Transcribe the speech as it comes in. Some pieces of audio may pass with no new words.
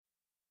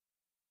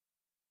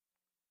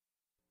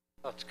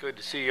Well, it's good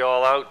to see you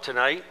all out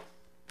tonight.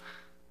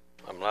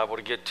 I'm liable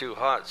to get too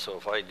hot, so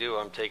if I do,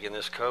 I'm taking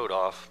this coat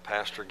off.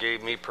 Pastor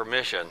gave me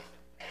permission.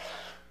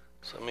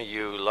 Some of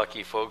you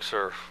lucky folks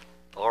are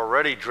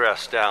already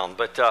dressed down,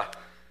 but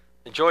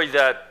enjoyed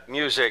that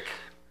music.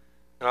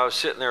 And I was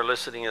sitting there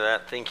listening to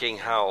that, thinking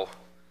how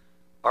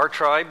our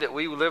tribe that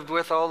we lived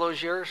with all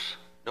those years,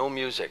 no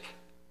music.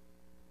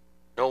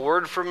 No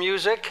word for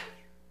music.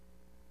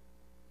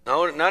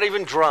 No, not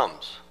even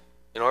drums.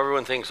 You know,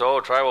 everyone thinks, oh,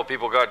 tribal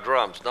people got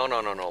drums. No.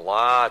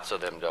 Lots of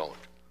them don't.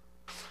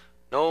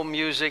 No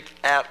music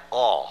at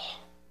all.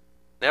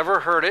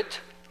 Never heard it.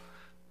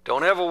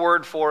 Don't have a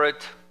word for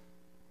it.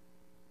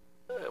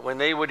 When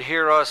they would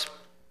hear us,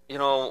 you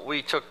know,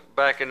 we took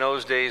back in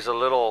those days a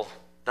little,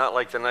 not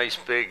like the nice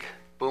big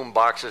boom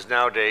boxes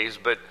nowadays,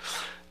 but,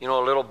 you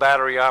know, a little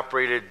battery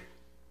operated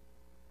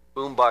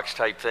boom box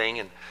type thing.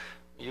 And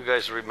you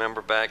guys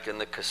remember back in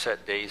the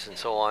cassette days and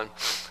so on.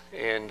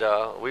 And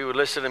we would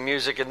listen to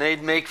music, and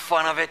they'd make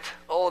fun of it.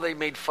 Oh, they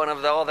made fun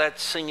of all that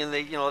singing.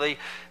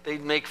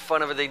 They'd make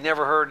fun of it. They'd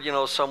never heard,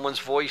 someone's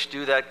voice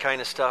do that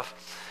kind of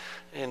stuff.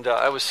 And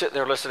I was sitting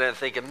there listening and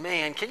thinking,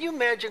 man, can you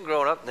imagine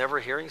growing up never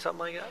hearing something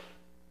like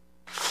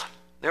that?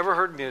 Never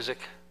heard music.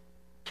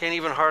 Can't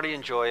even hardly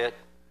enjoy it.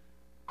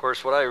 Of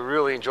course, what I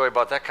really enjoy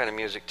about that kind of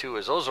music, too,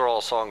 is those are all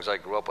songs I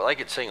grew up with. I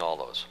could sing all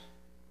those.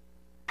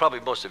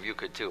 Probably most of you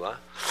could, too, huh?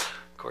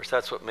 Of course,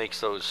 that's what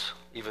makes those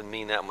even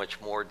mean that much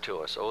more to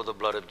us. Oh, the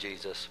blood of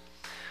Jesus.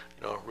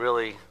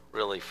 Really,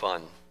 really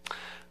fun.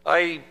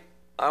 I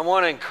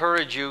want to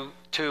encourage you,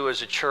 too,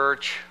 as a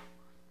church,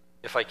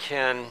 if I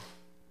can.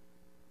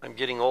 I'm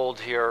getting old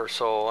here,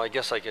 so I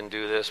guess I can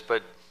do this,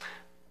 but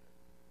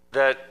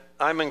that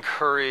I'm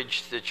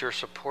encouraged that you're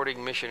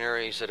supporting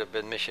missionaries that have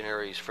been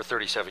missionaries for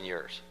 37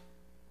 years.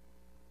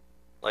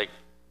 Like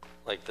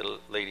the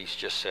ladies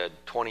just said,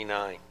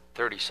 29,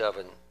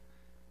 37.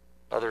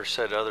 Others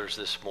said others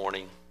this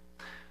morning.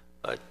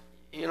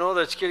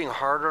 That's getting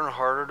harder and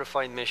harder to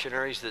find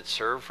missionaries that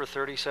serve for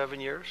 37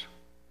 years.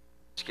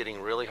 It's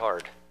getting really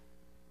hard.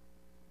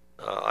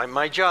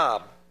 My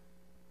job,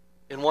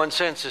 in one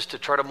sense, is to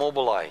try to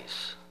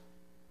mobilize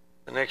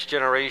the next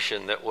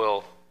generation that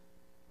will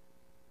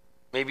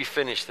maybe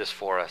finish this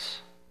for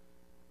us.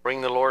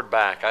 Bring the Lord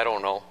back, I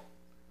don't know.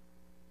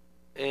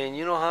 And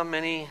you know how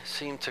many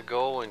seem to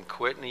go and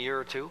quit in a year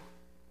or two?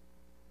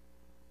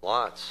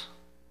 Lots.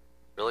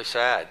 Really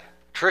sad.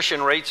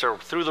 Attrition rates are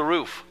through the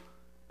roof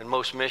in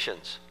most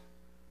missions.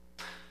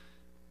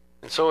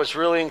 And so it's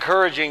really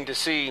encouraging to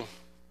see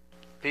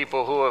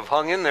people who have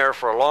hung in there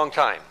for a long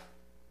time,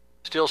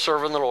 still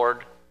serving the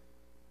Lord.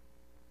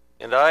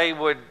 And I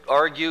would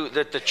argue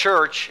that the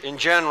church in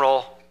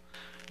general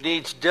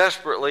needs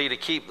desperately to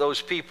keep those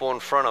people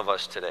in front of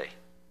us today.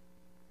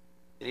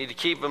 You need to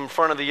keep them in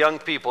front of the young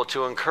people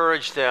to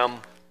encourage them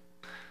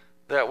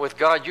that with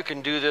God you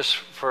can do this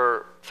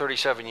for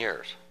 37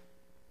 years.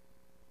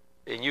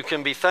 And you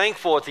can be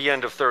thankful at the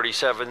end of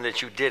 37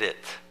 that you did it.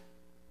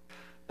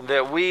 And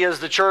that we as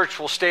the church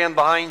will stand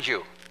behind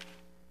you.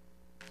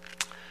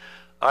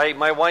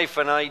 My wife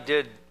and I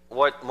did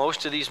what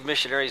most of these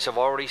missionaries have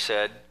already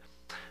said.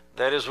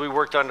 That is, we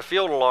worked on the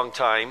field a long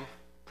time.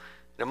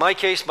 In my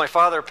case, my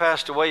father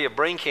passed away of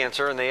brain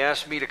cancer, and they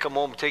asked me to come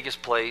home and take his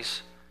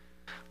place.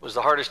 It was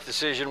the hardest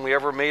decision we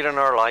ever made in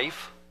our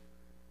life,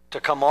 to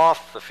come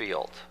off the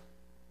field.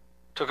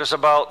 It took us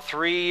about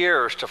 3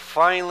 years to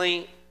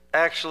finally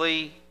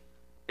actually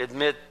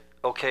admit,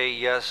 okay,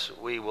 yes,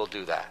 we will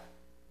do that.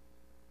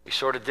 We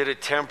sort of did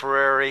it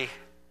temporary,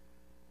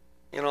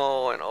 and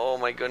oh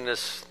my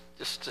goodness,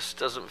 this just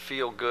doesn't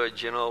feel good,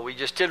 We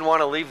just didn't want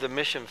to leave the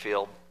mission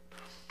field.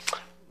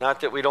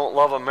 Not that we don't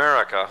love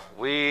America.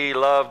 We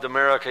loved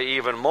America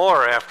even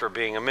more after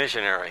being a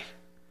missionary.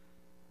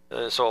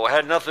 So it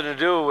had nothing to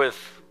do with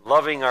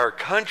loving our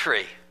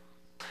country.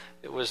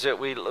 It was that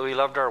we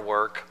loved our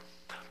work.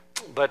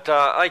 But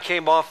I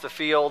came off the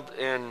field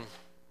in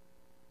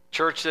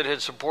church that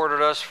had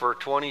supported us for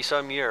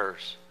 20-some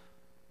years.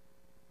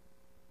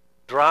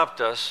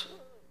 Dropped us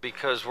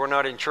because we're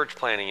not in church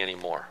planning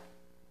anymore.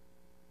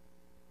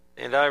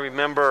 And I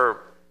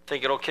remember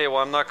thinking, okay, well,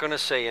 I'm not going to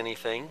say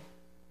anything.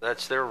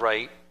 That's their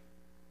right.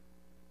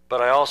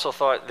 But I also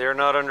thought they're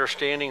not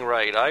understanding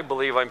right. I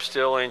believe I'm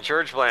still in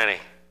church planning.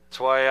 That's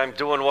why I'm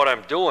doing what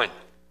I'm doing.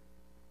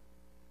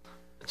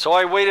 And so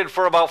I waited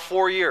for about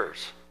 4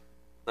 years.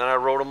 Then I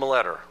wrote them a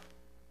letter.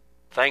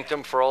 Thanked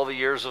them for all the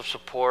years of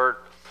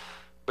support,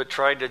 but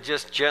tried to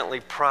just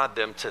gently prod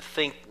them to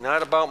think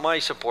not about my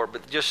support,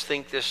 but just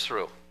think this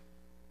through.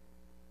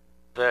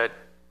 That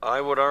I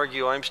would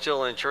argue I'm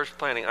still in church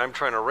planning. I'm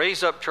trying to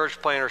raise up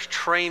church planners,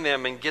 train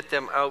them, and get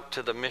them out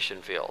to the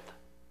mission field.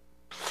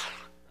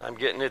 I'm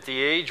getting at the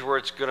age where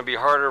it's going to be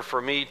harder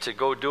for me to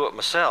go do it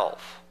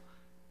myself.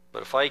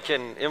 But if I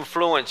can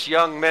influence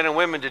young men and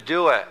women to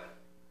do it,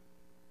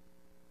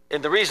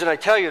 and the reason I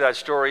tell you that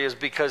story is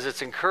because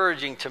it's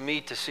encouraging to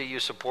me to see you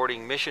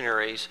supporting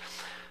missionaries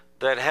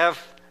that have,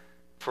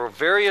 for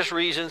various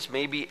reasons,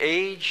 maybe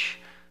age,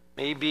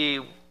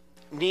 maybe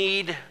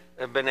need,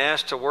 have been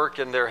asked to work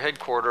in their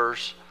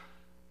headquarters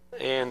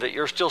and that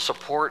you're still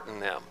supporting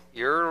them.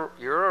 You're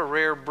a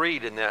rare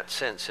breed in that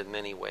sense in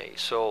many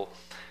ways. So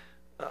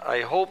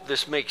I hope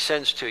this makes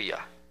sense to you.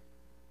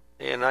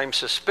 And I'm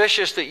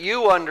suspicious that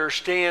you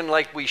understand,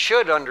 like we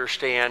should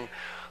understand,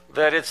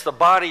 that it's the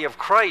body of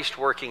Christ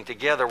working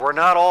together. We're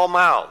not all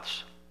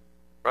mouths,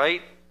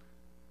 right?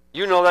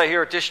 You know that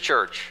here at this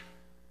church.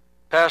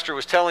 Pastor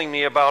was telling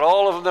me about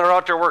all of them that are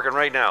out there working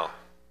right now,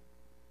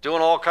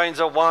 doing all kinds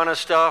of WANA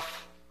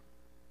stuff,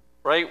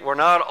 right? We're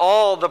not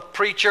all the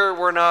preacher.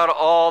 We're not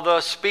all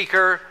the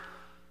speaker.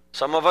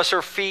 Some of us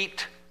are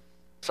feet.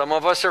 Some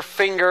of us are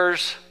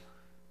fingers.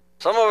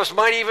 Some of us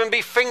might even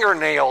be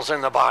fingernails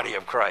in the body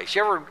of Christ.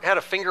 You ever had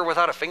a finger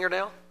without a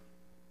fingernail?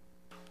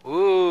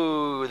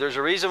 Ooh, there's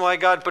a reason why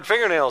God put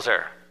fingernails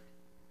there.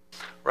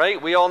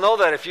 Right? We all know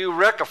that. If you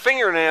wreck a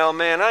fingernail,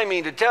 man, I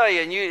mean to tell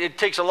you, and it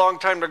takes a long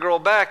time to grow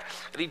back.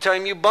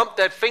 Anytime you bump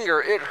that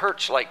finger, it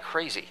hurts like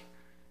crazy.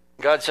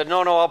 God said,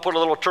 no, I'll put a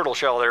little turtle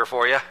shell there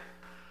for you.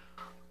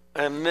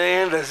 And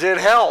man, does it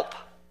help.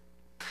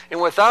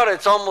 And without it,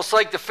 it's almost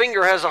like the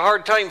finger has a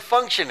hard time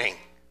functioning.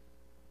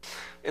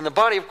 And the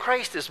body of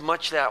Christ is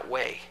much that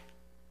way.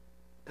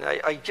 And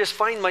I just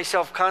find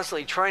myself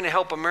constantly trying to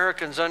help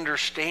Americans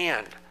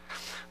understand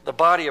the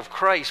body of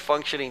Christ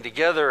functioning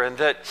together, and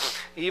that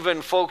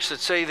even folks that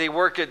say they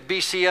work at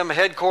BCM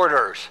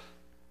headquarters,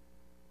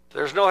 if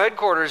there's no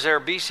headquarters there,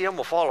 BCM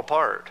will fall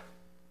apart.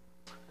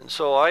 And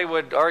so I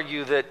would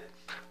argue that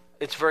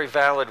it's very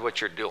valid what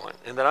you're doing,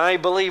 and that I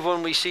believe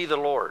when we see the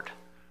Lord,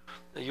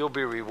 that you'll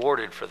be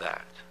rewarded for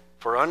that,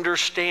 for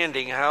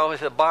understanding how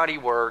the body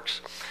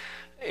works.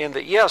 And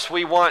that, yes,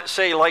 we want,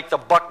 say, like the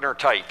Buckner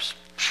types.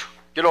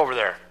 Get over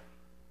there.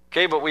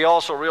 Okay, but we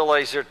also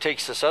realize there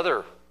takes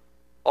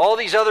all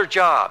these other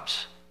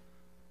jobs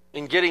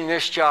in getting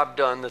this job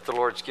done that the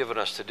Lord's given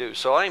us to do.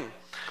 So I'm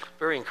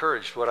very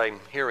encouraged what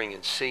I'm hearing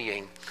and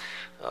seeing.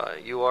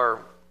 You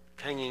are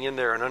hanging in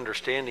there and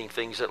understanding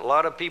things that a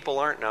lot of people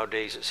aren't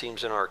nowadays, it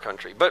seems, in our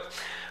country. But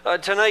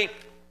tonight,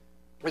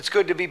 it's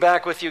good to be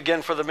back with you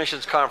again for the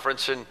missions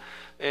conference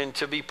and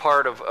to be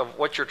part of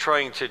what you're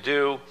trying to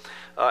do.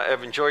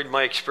 I've enjoyed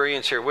my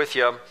experience here with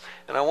you,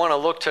 and I want to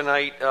look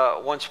tonight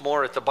once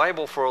more at the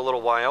Bible for a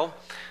little while,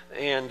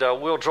 and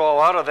we'll draw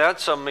out of that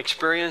some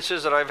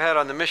experiences that I've had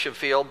on the mission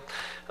field,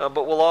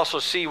 but we'll also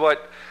see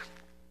what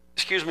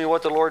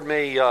the Lord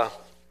may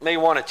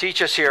want to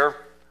teach us here.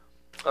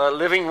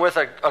 Living with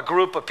a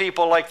group of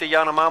people like the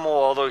Yanomamo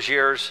all those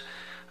years,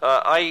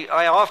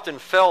 I often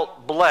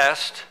felt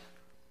blessed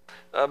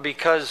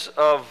because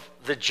of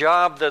the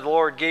job that the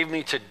Lord gave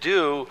me to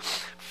do,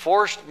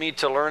 forced me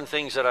to learn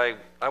things that I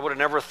would have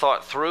never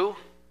thought through.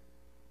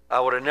 I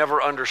would have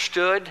never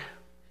understood.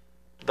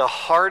 The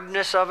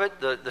hardness of it,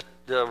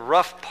 the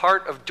rough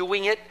part of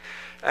doing it,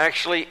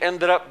 actually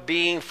ended up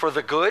being for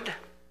the good.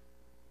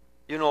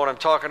 You know what I'm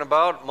talking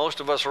about. Most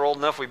of us are old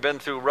enough. We've been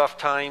through rough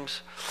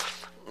times.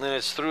 And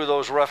it's through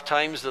those rough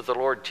times that the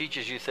Lord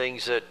teaches you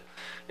things that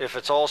if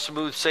it's all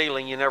smooth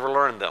sailing, you never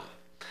learn them.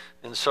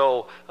 And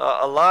so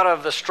a lot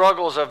of the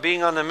struggles of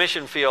being on the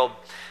mission field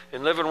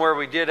and living where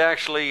we did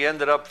actually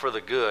ended up for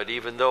the good,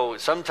 even though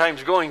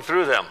sometimes going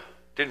through them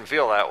didn't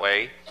feel that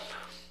way.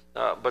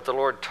 But the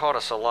Lord taught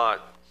us a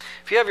lot.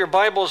 If you have your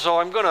Bibles, though,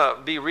 I'm going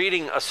to be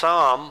reading a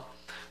psalm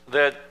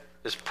that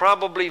is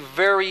probably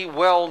very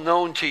well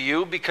known to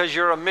you because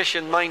you're a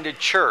mission-minded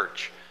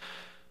church.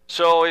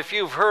 So if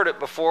you've heard it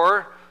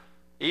before,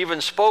 even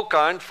spoke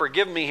on,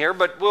 forgive me here,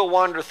 but we'll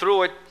wander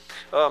through it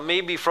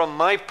maybe from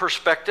my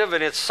perspective,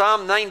 and it's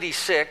Psalm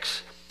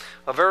 96,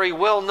 a very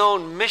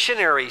well-known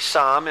missionary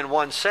psalm in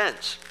one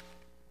sense.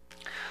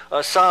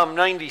 Psalm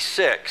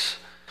 96.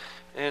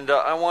 And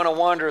I want to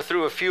wander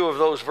through a few of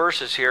those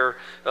verses here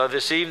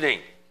this evening.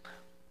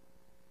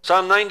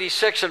 Psalm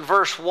 96 and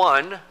verse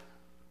 1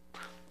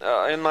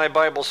 in my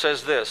Bible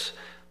says this,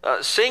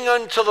 sing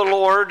unto the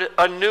Lord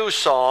a new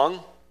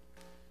song.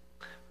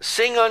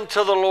 Sing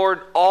unto the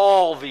Lord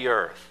all the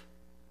earth.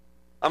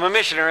 I'm a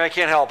missionary, I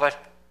can't help it.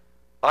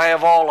 I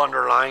have all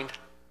underlined.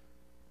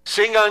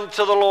 Sing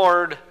unto the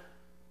Lord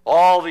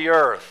all the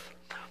earth.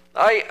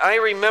 I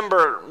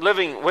remember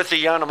living with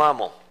the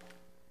Yanomamo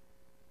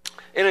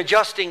and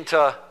adjusting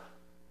to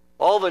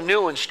all the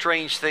new and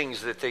strange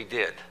things that they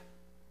did.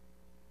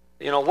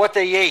 You know, what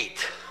they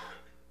ate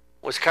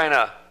was kind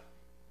of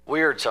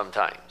weird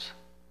sometimes.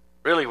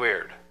 Really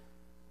weird.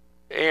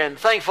 And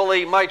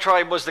thankfully, my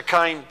tribe was the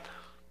kind,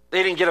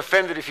 they didn't get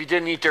offended if you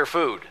didn't eat their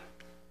food.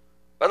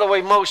 By the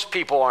way, most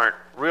people aren't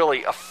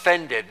really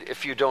offended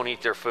if you don't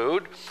eat their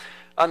food.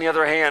 On the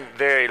other hand,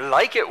 they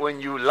like it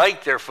when you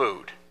like their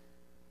food.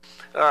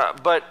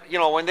 But, you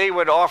know, when they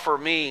would offer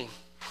me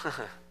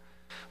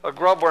a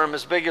grub worm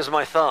as big as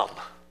my thumb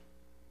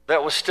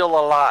that was still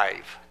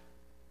alive,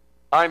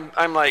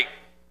 I'm like,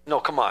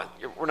 no, come on.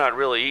 We're not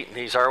really eating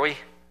these, are we?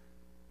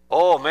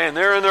 Oh, man,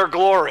 they're in their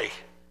glory.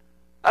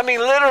 I mean,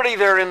 literally,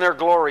 they're in their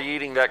glory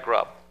eating that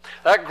grub.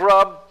 That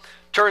grub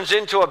turns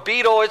into a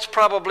beetle. It's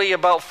probably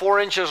about 4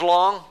 inches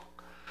long.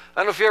 I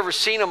don't know if you've ever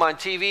seen them on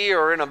TV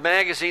or in a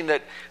magazine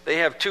that they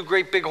have 2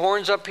 great big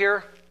horns up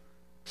here.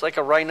 It's like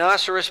a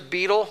rhinoceros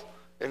beetle,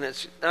 And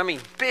it's, I mean,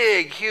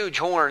 big, huge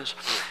horns.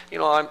 You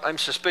know, I'm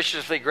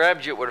suspicious if they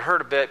grabbed you, it would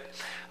hurt a bit.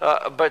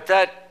 But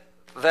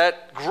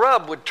that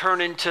grub would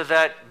turn into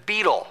that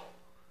beetle.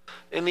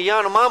 And the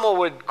Yanomamo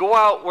would go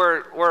out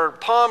where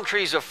palm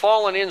trees have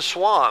fallen in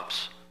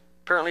swamps.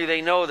 Apparently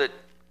they know that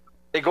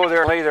they go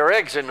there and lay their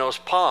eggs in those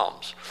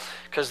palms,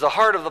 because the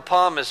heart of the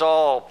palm is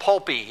all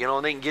pulpy, you know,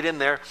 and they can get in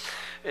there.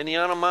 And the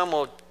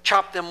Yanomamo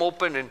chop them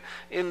open, and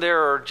in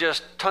there are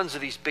just tons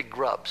of these big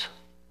grubs.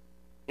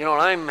 You know,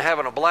 and I'm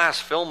having a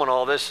blast filming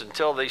all this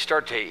until they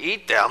start to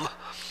eat them,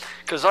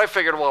 because I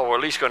figured, well, we're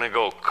at least going to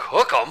go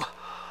cook them,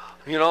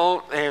 you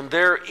know, and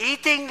they're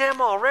eating them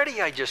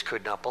already. I just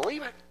could not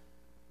believe it.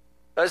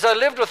 As I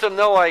lived with them,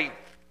 though, I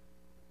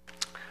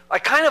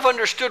kind of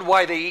understood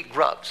why they eat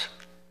grubs.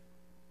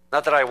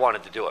 Not that I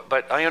wanted to do it,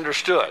 but I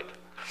understood.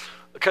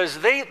 Because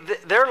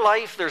their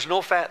life, there's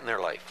no fat in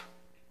their life.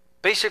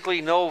 Basically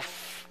no,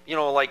 you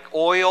know, like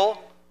oil,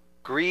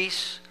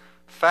 grease,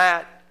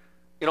 fat,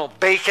 you know,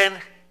 bacon.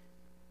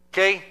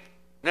 Okay?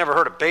 Never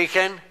heard of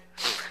bacon.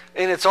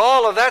 And it's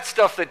all of that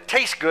stuff that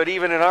tastes good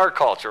even in our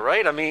culture,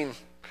 right? I mean,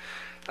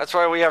 that's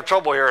why we have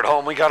trouble here at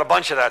home. We got a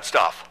bunch of that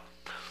stuff.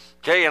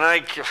 Okay, and I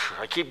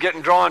keep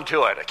getting drawn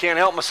to it. I can't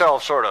help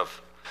myself, sort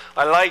of.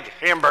 I like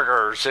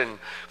hamburgers and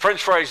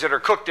French fries that are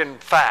cooked in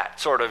fat,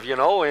 sort of, you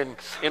know, in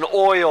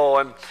oil.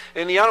 And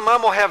the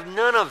Yanomamo have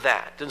none of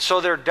that. And so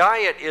their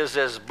diet is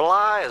as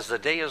blah as the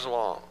day is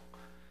long.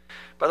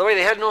 By the way,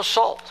 they had no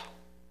salt.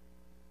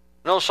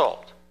 No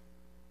salt.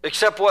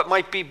 Except what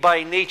might be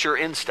by nature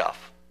in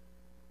stuff.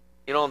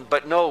 You know,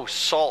 but no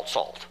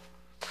salt.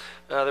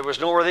 There was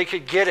nowhere they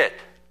could get it.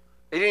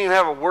 They didn't even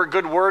have a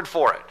good word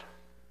for it.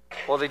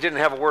 Well, they didn't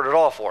have a word at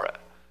all for it.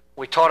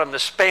 We taught them the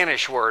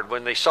Spanish word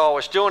when they saw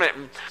us doing it.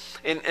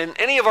 And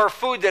any of our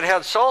food that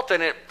had salt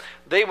in it,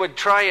 they would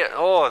try it.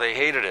 Oh, they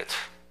hated it.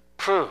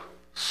 Phew,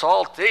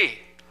 salty.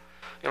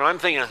 You know, I'm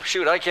thinking,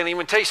 shoot, I can't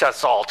even taste that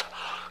salt.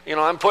 You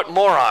know, I'm putting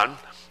more on.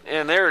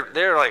 And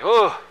they're like,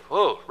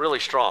 oh, really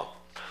strong.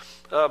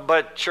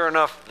 But sure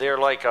enough, they're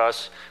like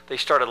us. They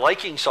started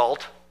liking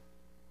salt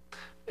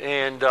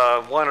and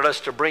wanted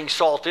us to bring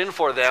salt in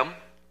for them.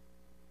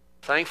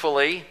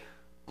 Thankfully,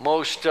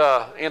 most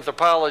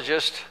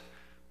anthropologists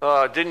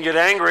didn't get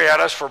angry at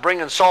us for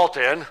bringing salt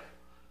in,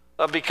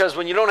 because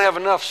when you don't have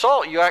enough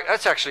salt,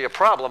 that's actually a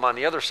problem on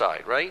the other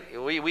side, right?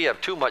 We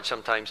have too much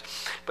sometimes,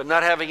 but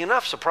not having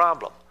enough's a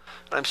problem.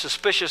 I'm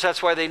suspicious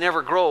that's why they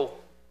never grow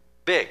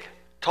big,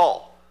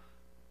 tall.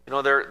 You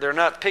know, they're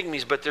not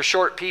pygmies, but they're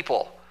short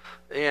people.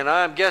 And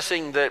I'm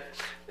guessing that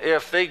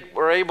if they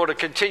were able to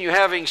continue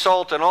having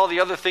salt and all the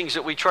other things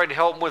that we tried to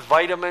help them with,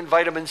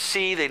 vitamin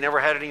C, they never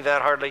had any of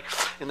that hardly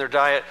in their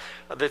diet,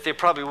 that they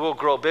probably will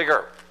grow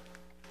bigger.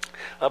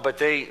 But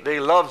they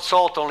loved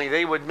salt, only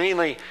they would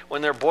mainly,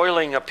 when they're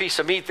boiling a piece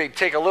of meat, they'd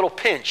take a little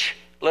pinch,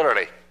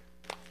 literally,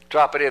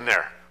 drop it in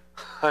there.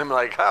 I'm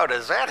like, how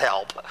does that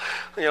help?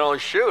 You know,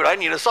 shoot, I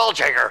need a salt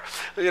shaker.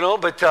 You know,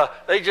 but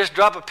they just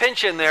drop a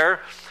pinch in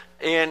there.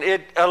 And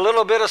a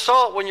little bit of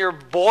salt when you're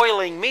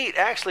boiling meat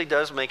actually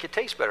does make it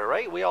taste better,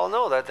 right? We all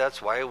know that.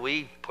 That's why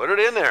we put it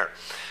in there.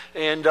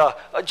 And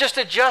just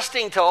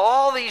adjusting to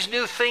all these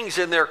new things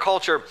in their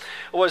culture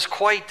was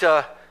quite,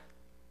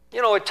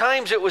 you know, at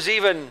times it was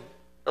even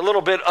a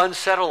little bit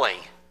unsettling.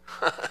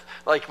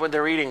 Like when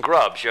they're eating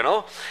grubs, you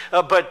know.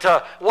 But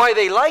why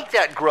they liked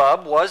that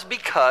grub was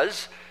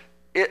because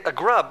a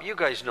grub, you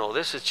guys know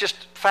this, it's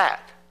just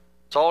fat.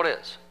 That's all it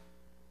is.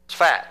 It's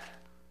fat.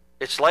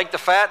 It's like the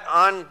fat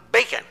on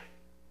bacon.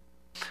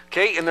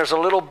 Okay, and there's a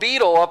little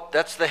beetle up,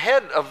 that's the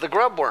head of the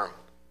grub worm.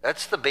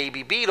 That's the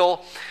baby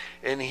beetle.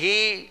 And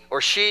he or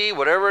she,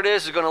 whatever it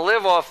is going to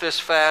live off this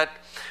fat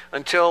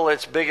until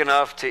it's big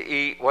enough to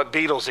eat what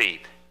beetles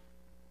eat.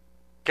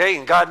 Okay,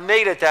 and God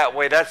made it that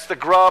way. That's the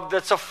grub,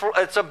 it's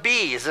a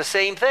bee, it's the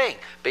same thing.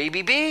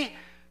 Baby bee,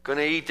 going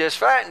to eat this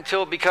fat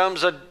until it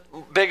becomes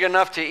big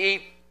enough to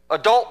eat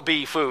adult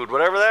bee food,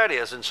 whatever that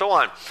is, and so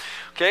on.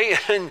 Okay,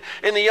 and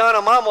the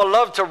Yanomamo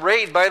love to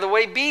raid, by the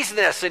way, bees'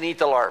 nests and eat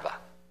the larvae,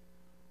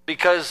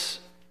 because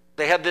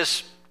they had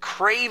this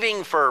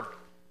craving for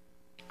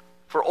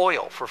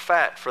oil, for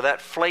fat, for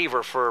that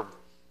flavor,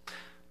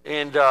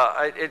 and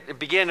it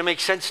began to make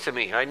sense to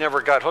me. I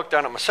never got hooked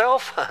on it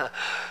myself.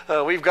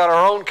 We've got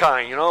our own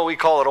kind, you know, we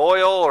call it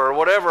oil or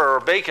whatever, or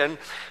bacon,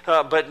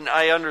 but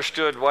I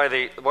understood why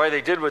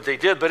they did what they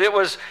did. But it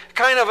was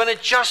kind of an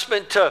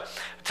adjustment to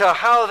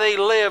how they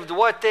lived,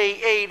 what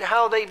they ate,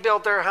 how they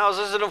built their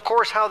houses, and of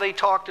course how they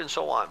talked and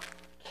so on.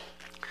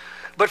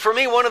 But for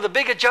me, one of the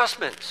big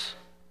adjustments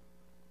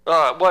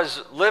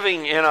was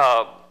living in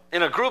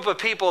a group of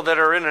people that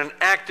are in an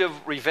active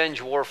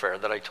revenge warfare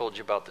that I told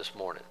you about this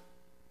morning.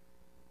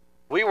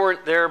 We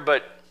weren't there,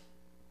 but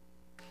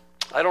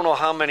I don't know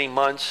how many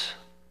months,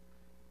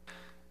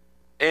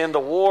 and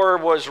the war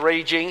was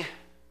raging,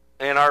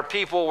 and our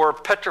people were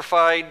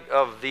petrified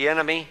of the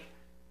enemy,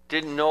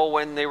 didn't know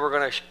when they were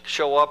going to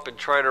show up and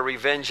try to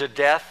revenge a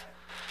death.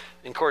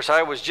 And of course,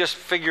 I was just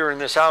figuring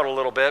this out a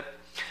little bit.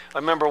 I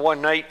remember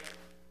one night,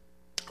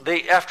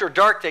 after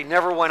dark, they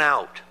never went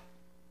out.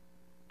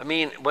 I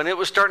mean, when it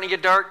was starting to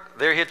get dark,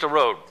 they hit the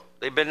road.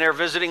 They've been there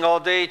visiting all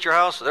day at your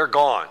house, they're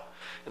gone.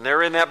 And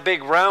they're in that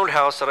big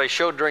roundhouse that I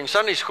showed during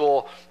Sunday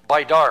school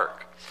by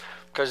dark,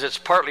 because it's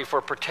partly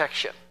for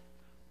protection.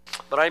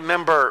 But I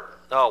remember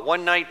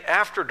one night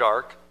after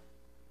dark,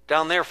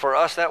 down there for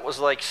us, that was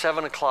like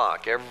 7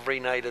 o'clock every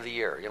night of the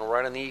year. You know,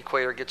 right on the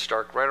equator, it gets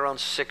dark, right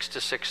around 6 to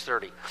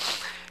 6:30.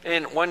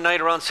 And one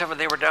night around 7,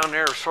 they were down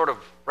there sort of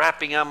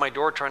rapping on my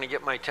door, trying to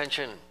get my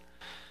attention.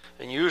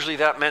 And usually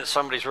that meant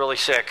somebody's really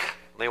sick.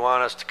 They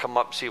want us to come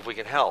up and see if we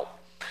can help.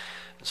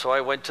 And so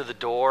I went to the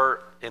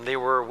door, and they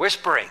were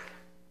whispering.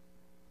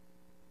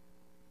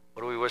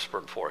 What are we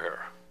whispering for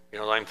here? You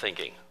know, I'm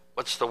thinking,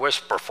 what's the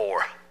whisper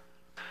for?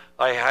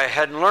 I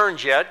hadn't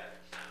learned yet,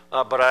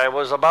 but I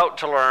was about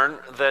to learn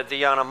that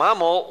the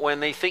Yanomamo, when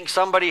they think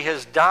somebody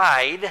has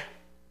died,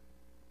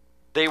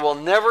 they will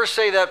never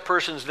say that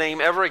person's name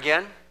ever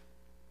again.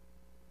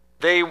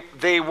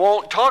 They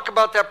won't talk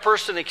about that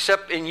person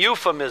except in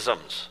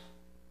euphemisms.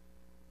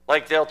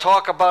 Like they'll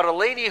talk about a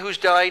lady who's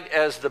died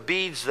as the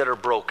beads that are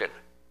broken,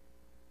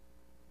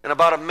 and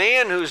about a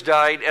man who's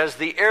died as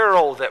the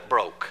arrow that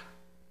broke.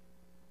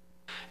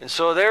 And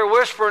so they're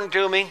whispering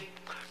to me,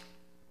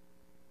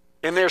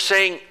 and they're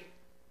saying,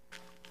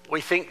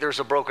 we think there's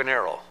a broken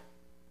arrow.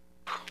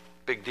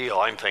 Big deal,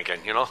 I'm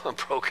thinking, you know, a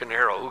broken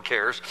arrow, who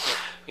cares?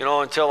 You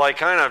know, until I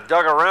kind of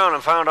dug around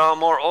and found out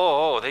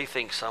more, they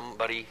think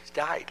somebody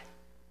died.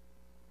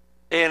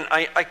 And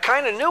I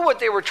kind of knew what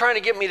they were trying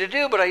to get me to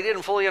do, but I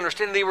didn't fully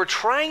understand. They were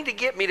trying to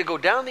get me to go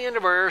down the end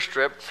of our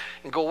airstrip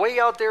and go way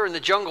out there in the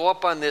jungle,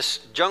 up on this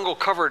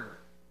jungle-covered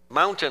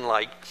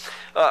mountain-like,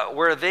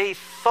 where they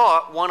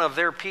thought one of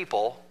their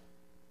people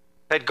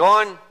had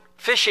gone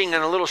fishing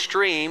in a little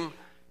stream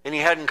and he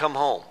hadn't come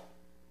home.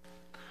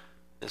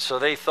 And so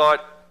they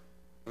thought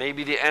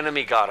maybe the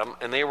enemy got him,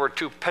 and they were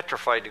too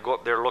petrified to go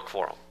up there and look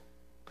for him.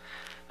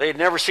 They had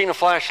never seen a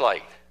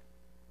flashlight,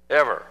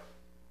 ever.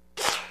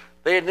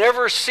 They had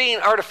never seen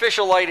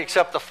artificial light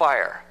except the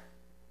fire.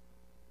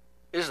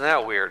 Isn't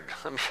that weird?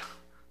 I mean,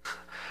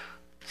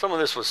 some of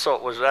this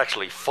was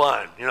actually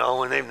fun, you know,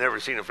 when they've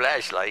never seen a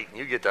flashlight and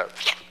you get to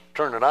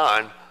turn it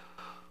on.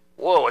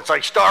 Whoa, it's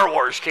like Star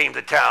Wars came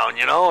to town,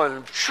 you know,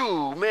 and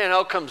shoo, man,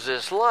 out comes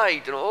this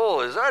light. And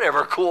is that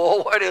ever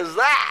cool? What is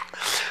that?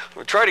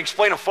 I try to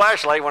explain a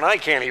flashlight when I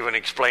can't even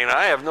explain it.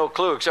 I have no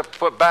clue except to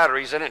put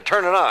batteries in it,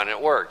 turn it on,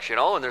 it works, you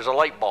know, and there's a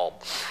light bulb.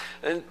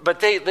 But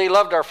they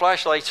loved our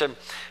flashlights, and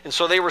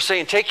so they were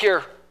saying,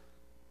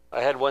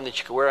 I had one that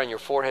you could wear on your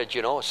forehead,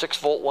 you know, a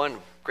 6-volt one,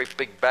 great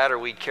big battery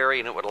we'd carry,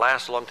 and it would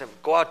last a long time.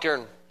 Go out there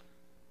and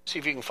see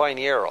if you can find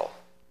the arrow.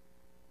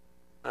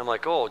 I'm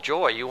like,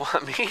 Joy, you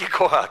want me to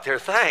go out there?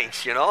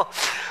 Thanks, you know.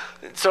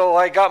 And so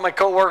I got my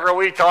coworker,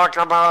 we talked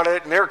about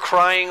it, and they're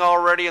crying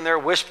already, and they're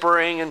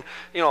whispering, and,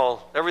 you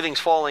know, everything's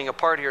falling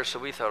apart here. So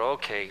we thought,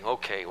 okay,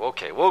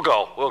 we'll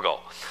go.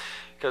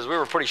 Because we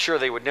were pretty sure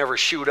they would never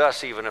shoot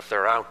us even if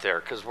they're out there,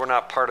 because we're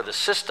not part of the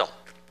system.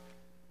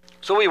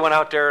 So we went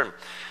out there, and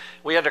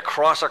we had to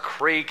cross a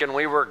creek, and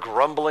we were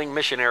grumbling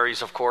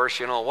missionaries, of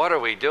course. You know, what are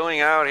we doing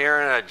out here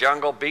in a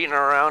jungle, beating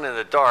around in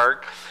the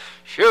dark?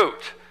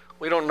 Shoot.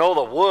 We don't know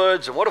the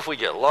woods, and what if we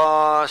get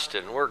lost?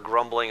 And we're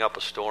grumbling up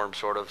a storm,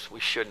 sort of. We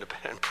shouldn't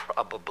have been,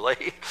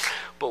 probably,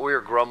 but we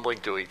were grumbling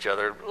to each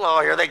other.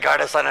 Here they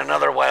got us on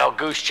another wild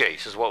goose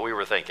chase, is what we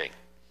were thinking.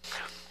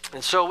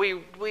 And so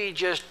we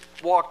just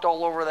walked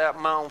all over that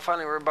mountain.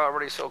 Finally, we were about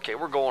ready to say, okay,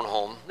 we're going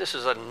home. This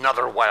is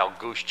another wild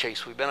goose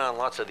chase. We've been on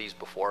lots of these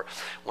before.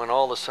 When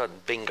all of a sudden,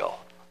 bingo,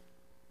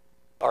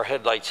 our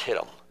headlights hit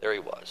him. There he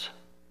was,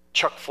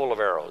 chock full of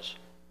arrows.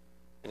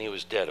 And he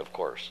was dead, of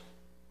course.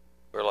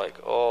 We're like,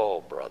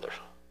 oh, brother,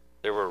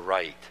 they were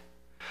right.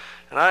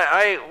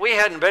 And we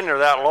hadn't been there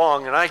that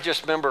long, and I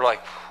just remember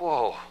like,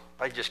 whoa,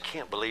 I just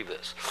can't believe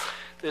this.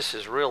 This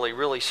is really,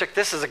 really sick.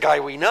 This is a guy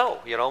we know.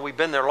 You know, we've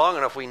been there long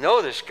enough. We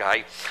know this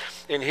guy.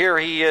 And here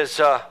he is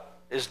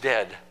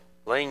dead,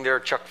 laying there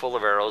chock full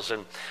of arrows.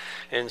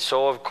 And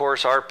so, of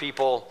course, our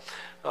people,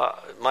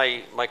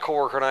 my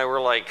coworker and I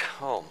were like,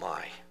 oh,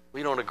 my,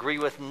 we don't agree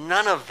with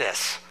none of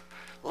this.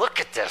 Look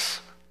at this.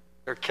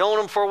 They're killing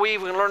them before we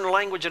even learn the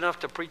language enough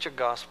to preach a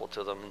gospel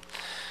to them.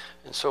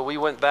 And so we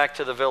went back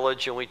to the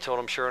village, and we told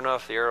them, sure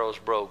enough, the arrows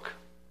broke.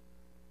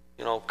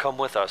 You know, come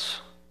with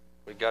us.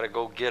 We got to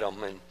go get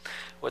them. And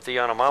what the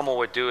Yanomamo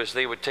would do is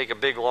they would take a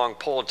big long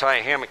pole and tie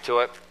a hammock to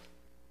it,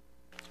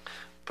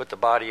 put the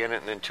body in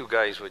it, and then two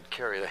guys would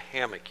carry the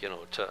hammock, you know,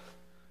 to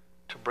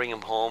bring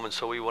him home. And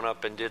so we went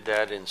up and did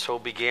that, and so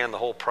began the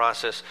whole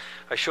process.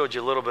 I showed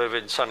you a little bit of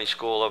it in Sunday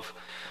school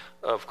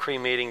of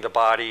cremating the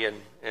body,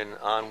 and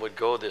on would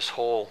go this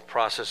whole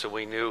process. And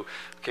we knew,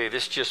 okay,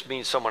 this just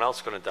means someone else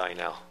is going to die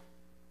now,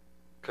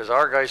 because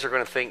our guys are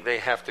going to think they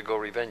have to go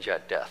revenge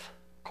that death,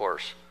 of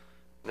course.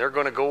 And they're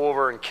going to go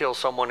over and kill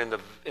someone in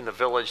the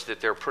village that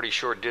they're pretty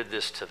sure did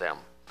this to them.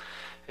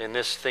 And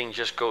this thing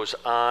just goes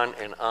on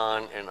and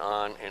on and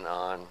on and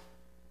on.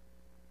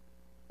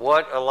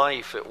 What a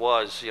life it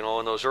was, you know,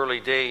 in those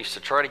early days to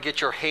try to get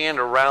your hand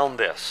around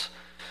this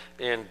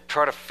and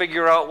try to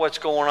figure out what's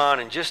going on,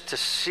 and just to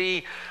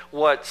see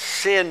what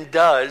sin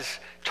does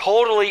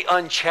totally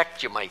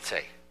unchecked, you might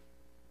say.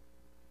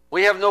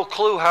 We have no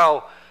clue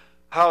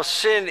how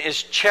sin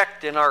is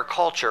checked in our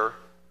culture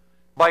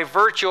by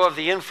virtue of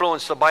the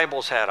influence the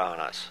Bible's had on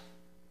us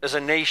as a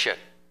nation.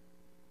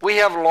 We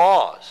have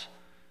laws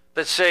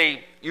that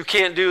say you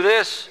can't do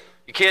this,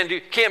 you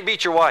can't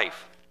beat your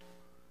wife.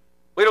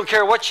 We don't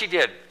care what she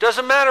did.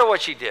 Doesn't matter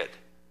what she did.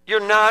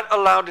 You're not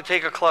allowed to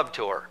take a club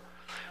to her.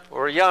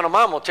 Or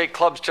Yanomam will take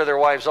clubs to their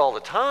wives all the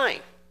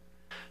time.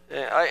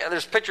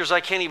 There's pictures I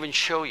can't even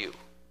show you.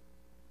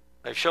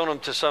 I've shown them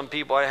to some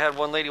people. I had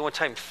one lady one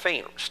time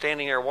faint,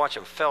 standing there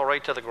watching, fell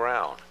right to the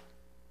ground.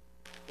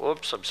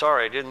 Whoops, I'm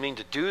sorry, I didn't mean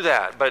to do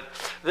that. But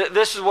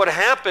this is what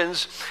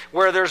happens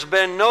where there's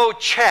been no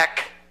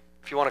check,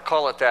 if you want to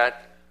call it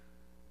that,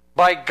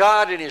 by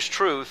God and His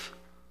truth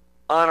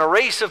on a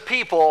race of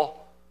people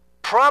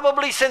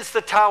probably since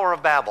the Tower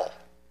of Babel.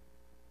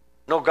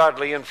 No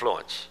godly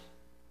influence.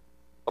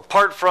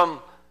 Apart from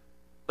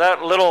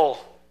that little,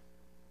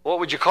 what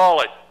would you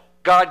call it,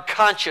 God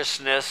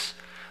consciousness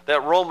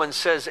that Romans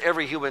says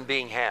every human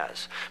being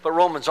has. But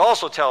Romans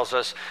also tells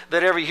us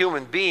that every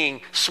human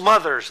being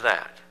smothers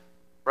that.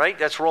 Right?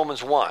 That's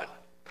Romans 1.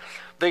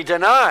 They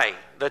deny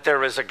that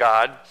there is a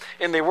God,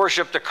 and they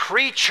worship the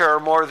creature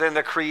more than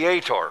the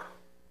Creator.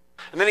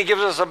 And then he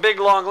gives us a big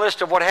long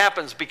list of what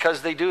happens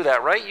because they do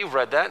that, right? You've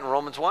read that in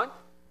Romans 1.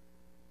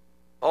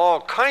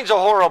 All kinds of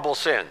horrible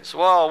sins.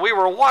 Well, we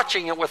were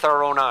watching it with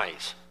our own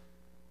eyes.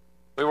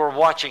 We were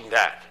watching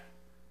that.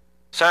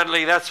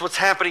 Sadly, that's what's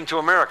happening to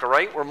America,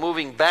 right? We're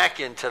moving back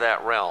into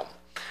that realm.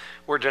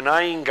 We're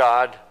denying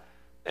God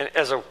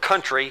as a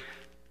country,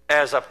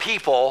 as a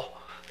people,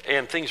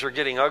 and things are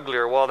getting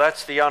uglier. Well,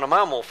 that's the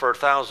Yanomamo for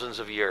thousands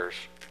of years.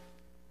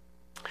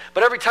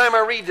 But every time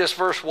I read this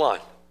verse 1,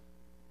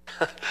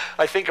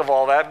 I think of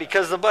all that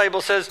because the Bible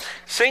says,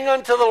 sing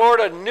unto the Lord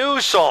a new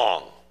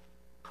song.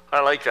 I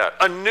like that.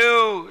 A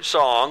new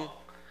song.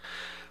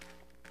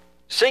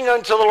 Sing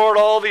unto the Lord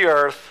all the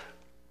earth.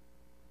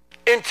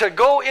 And to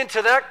go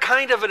into that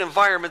kind of an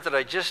environment that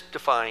I just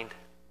defined,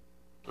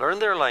 learn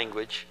their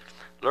language,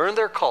 learn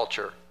their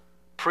culture,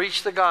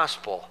 preach the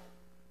gospel,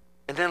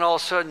 and then all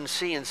of a sudden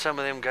seeing some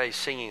of them guys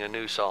singing a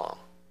new song.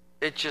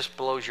 It just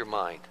blows your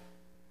mind.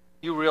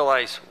 You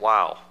realize,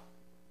 wow.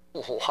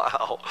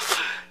 Wow.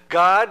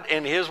 God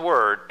and His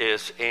Word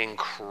is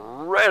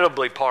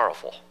incredibly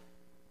powerful.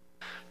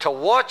 To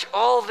watch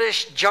all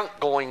this junk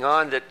going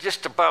on that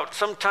just about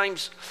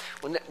sometimes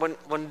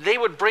when they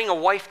would bring a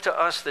wife to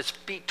us that's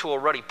beat to a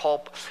ruddy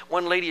pulp,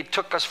 one lady, it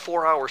took us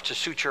 4 hours to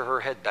suture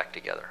her head back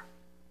together.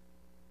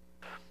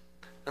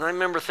 And I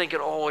remember thinking,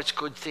 oh, it's a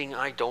good thing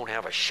I don't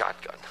have a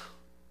shotgun.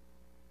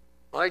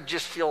 I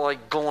just feel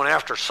like going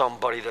after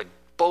somebody, the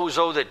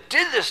bozo that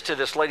did this to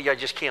this lady. I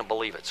just can't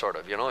believe it, sort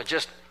of, you know. It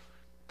just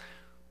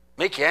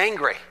make you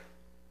angry.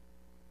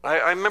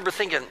 I remember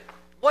thinking,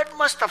 what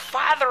must the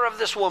father of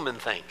this woman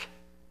think?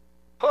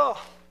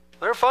 Well,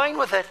 they're fine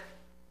with it.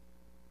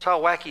 That's how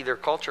wacky their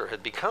culture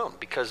had become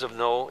because of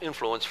no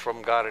influence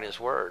from God and His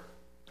Word.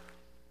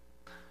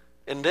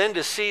 And then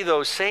to see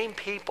those same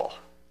people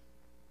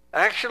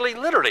actually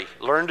literally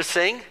learn to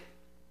sing,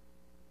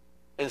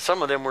 and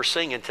some of them were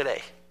singing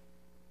today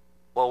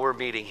while we're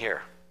meeting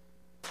here.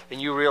 And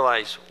you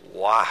realize,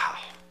 wow,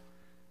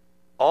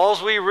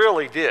 all we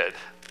really did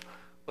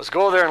was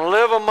go there and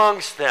live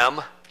amongst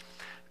them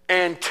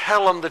and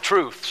tell them the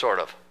truth, sort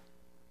of.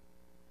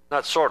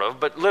 Not sort of,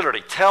 but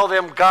literally tell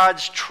them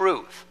God's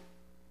truth.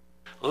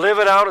 Live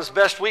it out as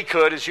best we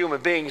could as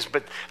human beings,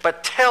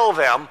 but tell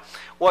them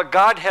what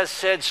God has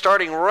said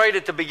starting right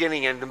at the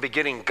beginning. In the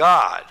beginning,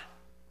 God.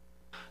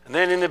 And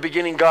then in the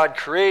beginning, God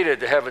created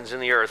the heavens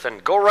and the earth.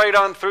 And go right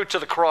on through to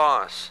the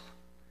cross.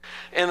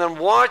 And then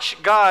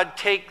watch God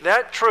take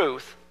that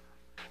truth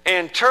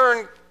and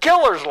turn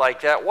killers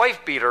like that,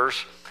 wife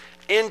beaters,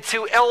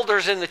 into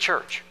elders in the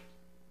church.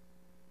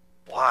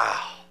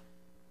 Wow.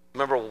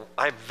 Remember,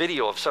 I have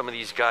video of some of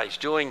these guys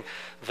doing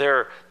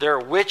their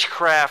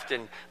witchcraft,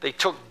 and they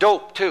took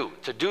dope too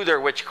to do their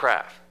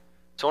witchcraft.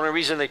 It's the only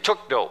reason they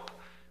took dope.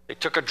 They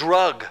took a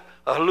drug,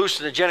 a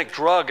hallucinogenic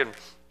drug, and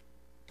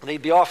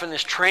they'd be off in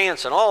this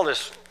trance and all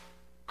this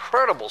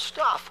incredible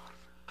stuff.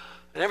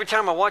 And every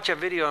time I watch that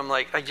video, I'm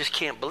like, I just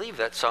can't believe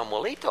that's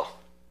Samuelito.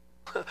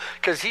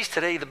 Because he's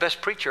today the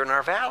best preacher in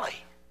our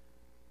valley.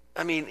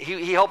 I mean,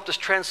 he helped us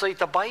translate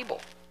the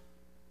Bible.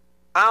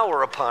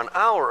 Hour upon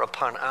hour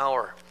upon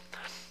hour.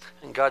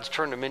 And God's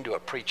turned him into a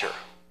preacher.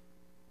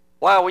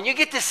 Wow, when you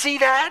get to see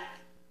that,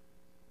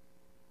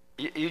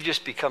 you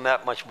just become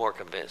that much more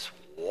convinced.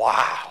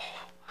 Wow,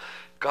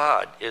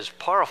 God is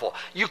powerful.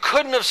 You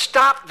couldn't have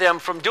stopped them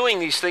from doing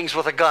these things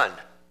with a gun.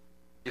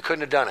 You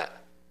couldn't have done it.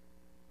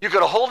 You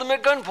could have held them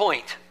at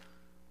gunpoint.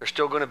 They're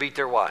still going to beat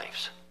their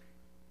wives.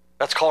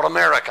 That's called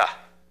America.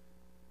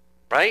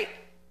 Right?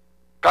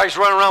 Guys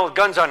running around with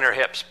guns on their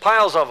hips,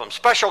 piles of them,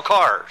 special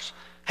cars,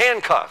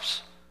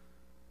 handcuffs,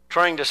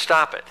 trying to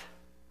stop it.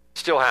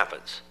 Still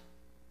happens.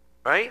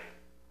 Right?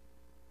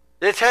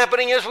 It's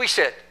happening as we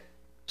sit.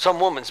 Some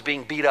woman's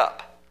being beat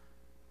up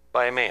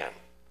by a man.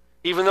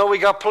 Even though we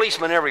got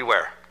policemen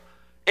everywhere.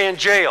 and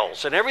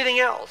jails and everything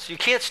else. You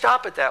can't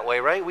stop it that way,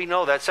 right? We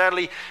know that.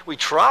 Sadly, we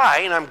try,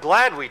 and I'm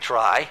glad we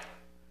try,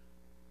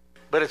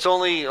 but it's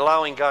only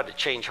allowing God to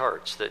change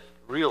hearts that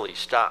really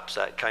stops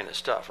that kind of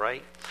stuff,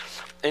 right?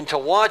 And to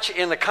watch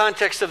in the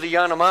context of the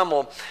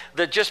Yanomamo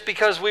that just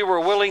because we were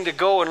willing to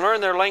go and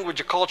learn their language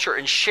and culture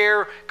and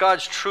share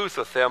God's truth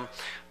with them,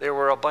 there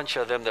were a bunch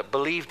of them that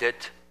believed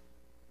it.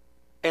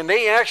 And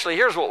they actually,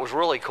 here's what was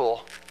really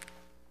cool.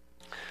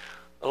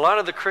 A lot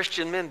of the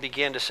Christian men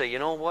began to say, you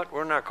know what,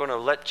 we're not going to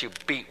let you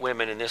beat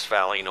women in this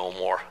valley no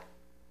more.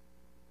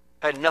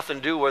 Had nothing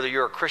to do whether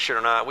you're a Christian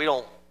or not. We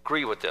don't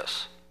agree with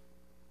this.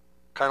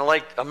 Kind of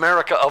like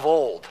America of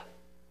old,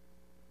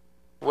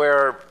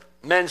 where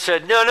men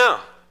said, no,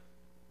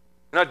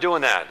 we're not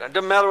doing that. It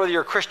doesn't matter whether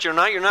you're a Christian or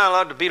not. You're not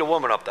allowed to beat a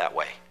woman up that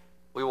way.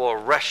 We will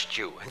arrest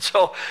you. And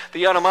so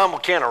the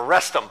Yanomamo can't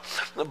arrest them.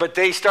 But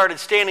they started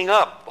standing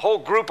up. A whole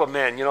group of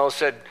men,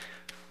 said,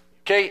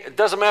 okay, it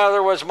doesn't matter whether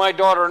it was my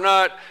daughter or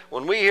not.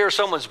 When we hear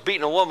someone's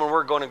beating a woman,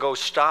 we're going to go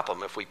stop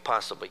them if we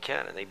possibly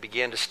can. And they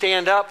began to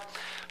stand up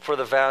for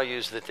the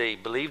values that they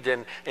believed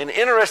in. And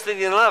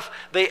interestingly enough,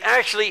 they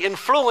actually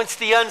influenced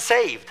the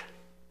unsaved.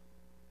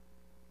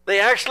 They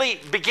actually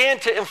began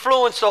to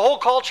influence the whole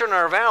culture in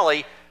our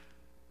valley.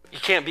 You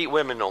can't beat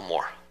women no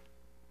more.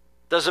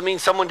 Doesn't mean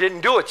someone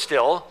didn't do it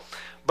still,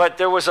 but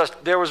there was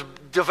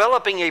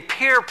developing a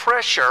peer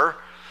pressure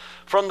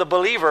from the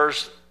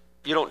believers.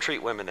 You don't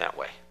treat women that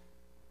way.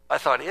 I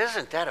thought,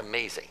 isn't that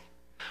amazing?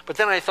 But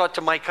then I thought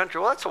to my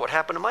country, well, that's what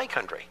happened to my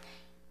country,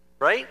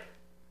 right?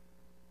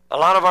 A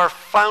lot of our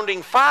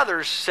founding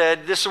fathers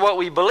said, this is what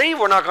we believe.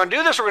 We're not going to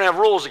do this. We're going to have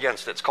rules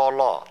against it. It's called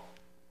law.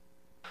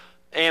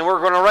 And we're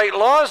going to write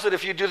laws that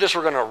if you do this,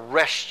 we're going to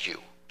arrest you.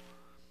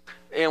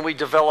 And we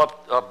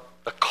developed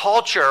a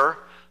culture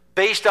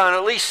based on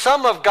at least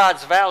some of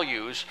God's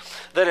values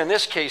that in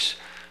this case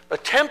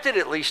attempted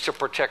at least to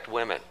protect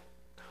women.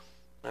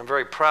 I'm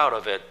very proud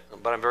of it,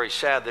 but I'm very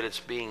sad that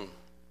it's being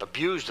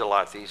abused a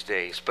lot these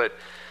days. But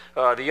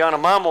the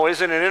Yanomamo,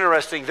 isn't it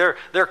interesting?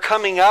 They're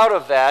coming out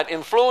of that,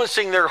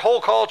 influencing their whole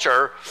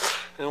culture.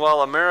 And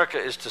while America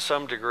is to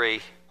some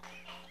degree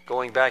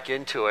going back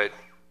into it,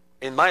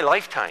 in my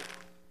lifetime,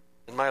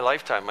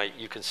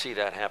 you can see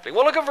that happening.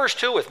 Well, look at verse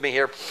 2 with me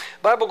here. The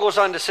Bible goes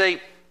on to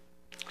say,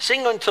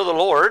 sing unto the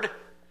Lord,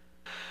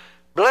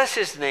 bless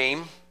his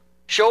name,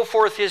 show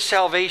forth his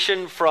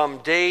salvation from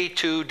day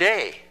to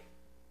day.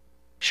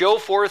 Show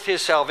forth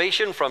his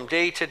salvation from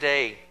day to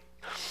day.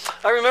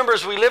 I remember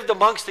as we lived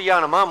amongst the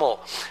Yanomamo,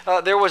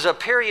 there was a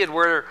period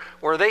where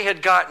they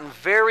had gotten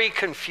very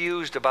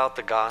confused about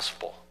the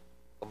gospel,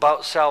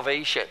 about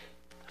salvation.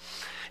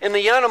 And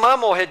the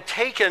Yanomamo had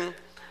taken,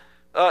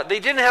 they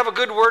didn't have a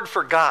good word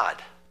for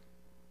God.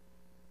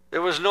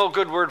 There was no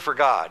good word for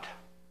God.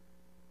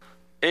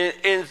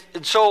 And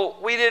so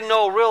we didn't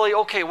know really,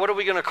 okay, what are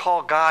we going to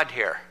call God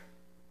here?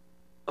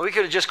 Well, we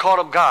could have just called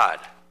him God.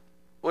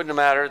 Wouldn't have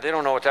mattered. They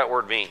don't know what that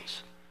word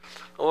means.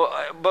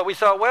 But we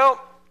thought,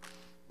 well,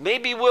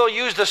 maybe we'll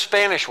use the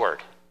Spanish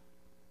word.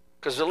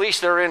 Because at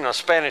least they're in a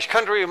Spanish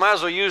country. We might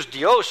as well use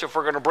Dios if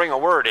we're going to bring a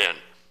word in.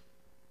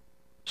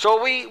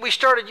 So we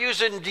started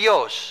using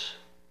Dios.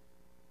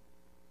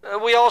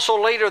 We also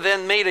later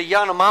then made a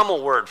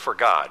Yanomamo word for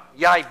God.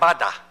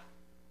 Yaibada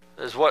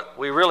is what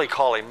we really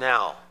call him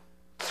now.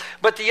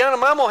 But the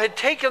Yanomamo had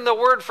taken the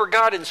word for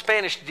God in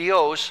Spanish,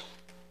 Dios,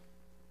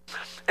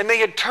 and they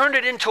had turned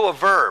it into a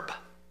verb.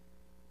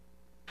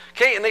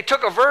 Okay, and they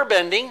took a verb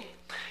ending,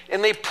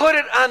 and they put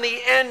it on the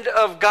end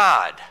of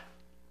God,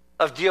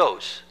 of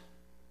Dios.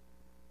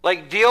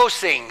 Like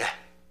diosing.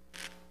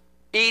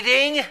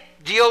 Eating,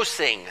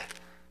 diosing.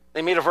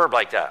 They made a verb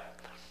like that.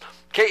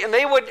 Okay, and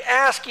they would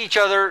ask each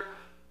other,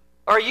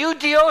 are you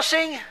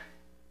diosing?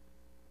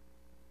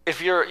 If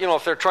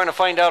if they're trying to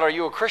find out, are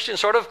you a Christian,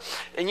 sort of?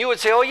 And you would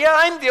say, oh yeah,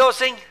 I'm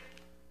diosing.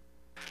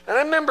 And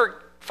I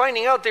remember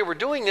finding out they were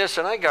doing this,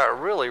 and I got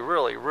really,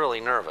 really,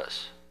 really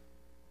nervous.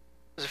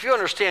 Because if you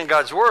understand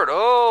God's word,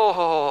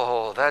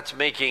 that's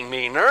making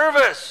me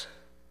nervous,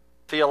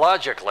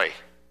 theologically.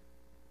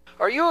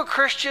 Are you a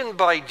Christian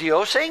by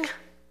diosing?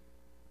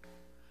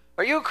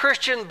 Are you a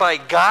Christian by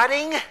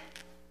Godding?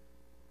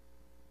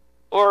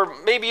 Or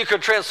maybe you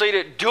could translate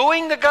it,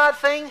 doing the God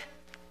thing?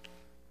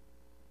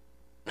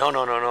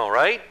 No,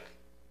 right?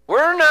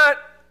 We're not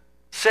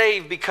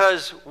saved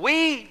because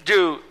we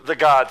do the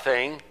God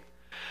thing.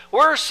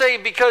 We're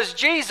saved because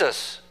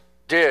Jesus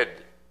did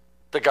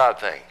the God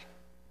thing,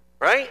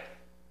 right?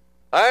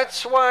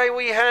 That's why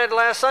we had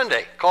last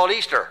Sunday, called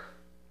Easter.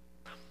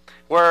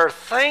 We're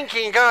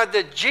thanking God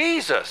that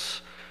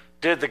Jesus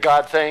did the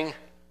God thing,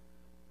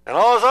 and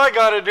all I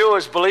got to do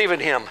is believe in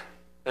him,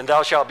 and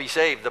thou shalt be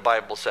saved, the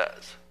Bible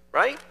says,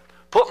 right?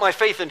 Put my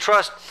faith and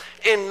trust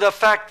in the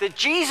fact that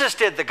Jesus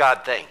did the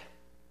God thing.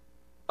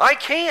 I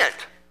can't.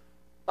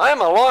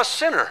 I'm a lost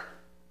sinner.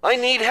 I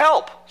need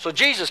help. So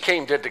Jesus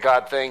came, did the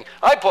God thing.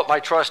 I put my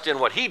trust in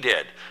what he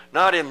did,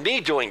 not in me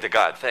doing the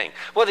God thing.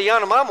 Well, the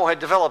Yanomamo had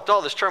developed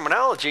all this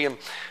terminology, and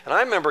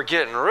I remember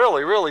getting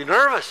really, really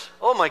nervous.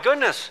 Oh, my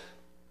goodness.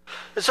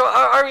 And so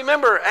I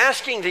remember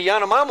asking the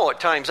Yanomamo at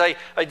times, I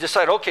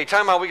decided, okay,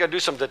 time out, we got to do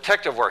some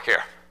detective work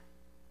here.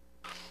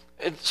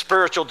 It's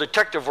spiritual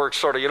detective work,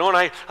 sort of, you know. And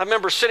I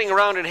remember sitting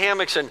around in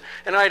hammocks, and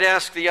I'd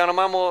ask the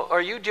Yanomamo,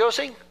 are you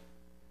diosing?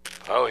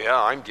 Oh,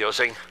 yeah, I'm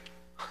diosing.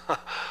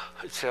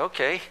 I'd say,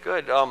 okay,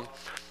 good.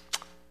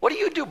 What do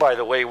you do, by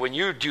the way, when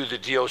you do the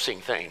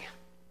diosing thing?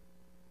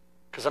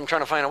 Because I'm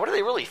trying to find out, what are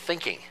they really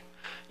thinking?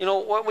 You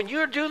know, when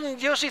you're doing the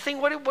diosing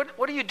thing, what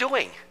are you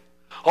doing?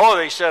 Oh,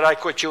 they said, I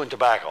quit chewing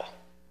tobacco.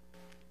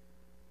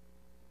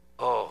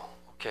 Oh,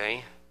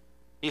 okay.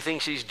 He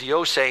thinks he's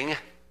diosing. In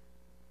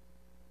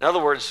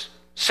other words,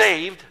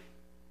 saved,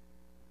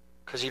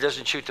 because he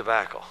doesn't chew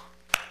tobacco.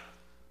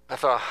 I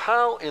thought,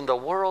 how in the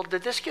world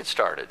did this get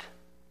started?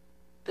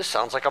 This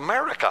sounds like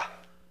America.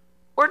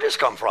 Where'd this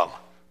come from?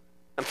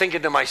 I'm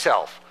thinking to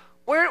myself,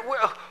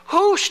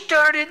 who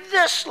started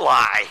this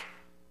lie?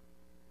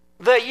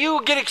 That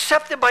you get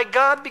accepted by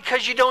God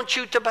because you don't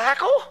chew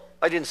tobacco?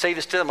 I didn't say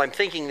this to them. I'm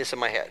thinking this in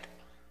my head.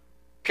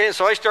 Okay,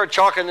 so I started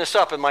chalking this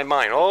up in my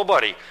mind. Oh,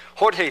 buddy,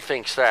 Jorge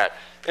thinks that.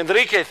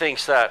 Enrique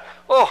thinks that.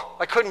 Oh,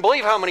 I couldn't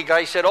believe how many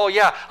guys said, oh,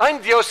 yeah,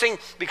 I'm diosing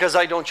because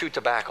I don't chew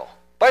tobacco.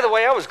 By the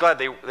way, I was glad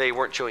they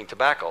weren't chewing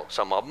tobacco,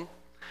 some of them,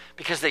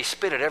 because they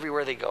spit it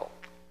everywhere they go.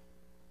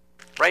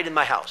 Right in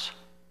my house.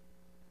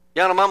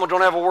 Yanomamo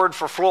don't have a word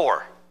for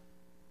floor.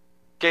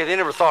 Okay, they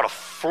never thought of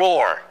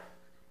floor.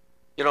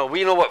 You know,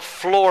 we know what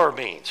floor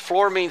means.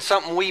 Floor means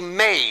something we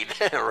made,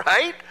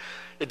 right?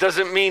 It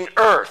doesn't mean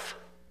earth.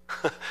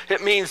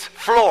 It means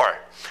floor.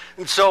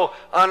 And so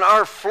on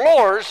our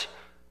floors,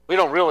 we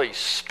don't really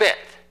spit,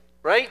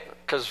 right?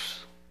 Because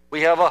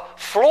we have a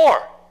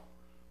floor.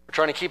 We're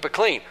trying to keep it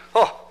clean.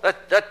 Oh,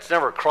 that's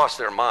never crossed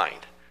their mind.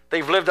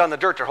 They've lived on the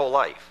dirt their whole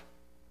life,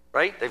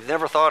 right? They've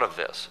never thought of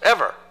this,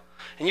 ever.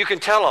 And you can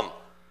tell them,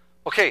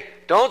 okay,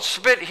 don't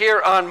spit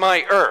here on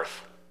my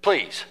earth,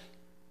 please.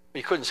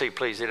 You couldn't say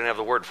please, they didn't have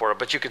the word for it,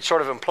 but you could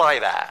sort of imply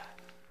that.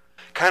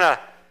 Kind of,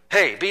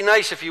 hey, be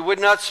nice if you would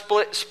not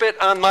spit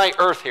on my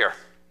earth here.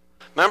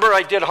 Remember,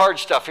 I did hard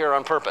stuff here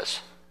on purpose.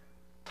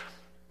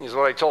 Is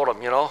what I told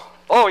them, you know.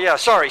 Oh, yeah,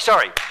 sorry,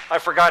 I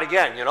forgot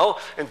again, you know.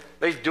 And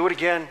they do it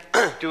again,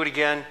 do it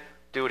again,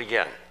 do it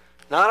again.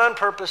 Not on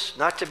purpose,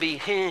 not to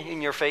be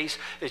in your face.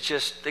 It's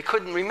just they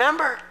couldn't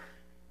remember.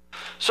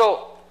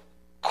 So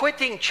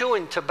quitting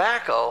chewing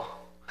tobacco,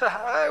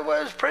 I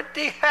was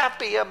pretty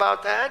happy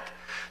about that,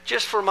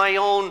 just for my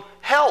own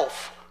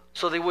health,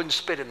 so they wouldn't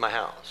spit in my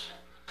house.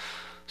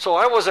 So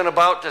I wasn't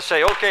about to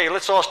say, okay,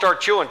 let's all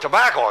start chewing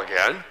tobacco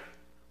again,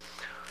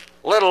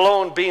 let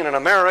alone being an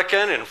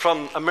American, and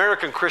from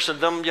American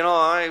Christendom, you know,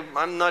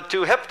 I'm not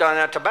too hip on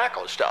that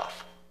tobacco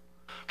stuff.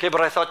 Okay,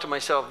 but I thought to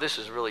myself, this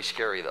is really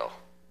scary, though.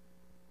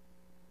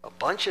 A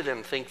bunch of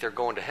them think they're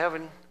going to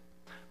heaven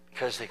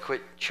because they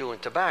quit chewing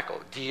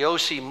tobacco.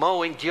 Diosing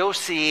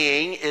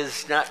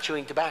is not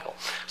chewing tobacco.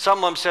 Some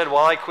of them said,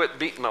 well, I quit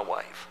beating my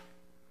wife,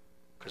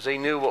 because they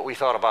knew what we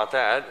thought about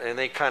that, and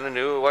they kind of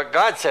knew what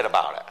God said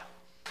about it.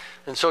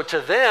 And so to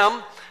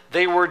them,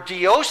 they were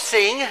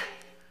diosing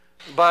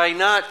by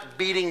not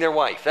beating their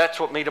wife. That's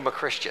what made them a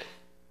Christian.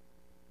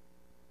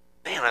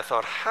 Man, I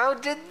thought, how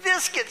did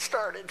this get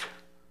started?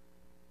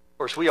 Of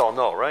course, we all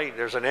know, right?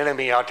 There's an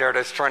enemy out there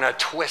that's trying to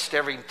twist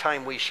every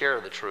time we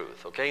share the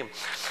truth, okay?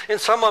 And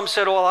some of them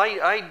said, well,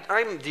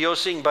 I'm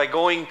diosing by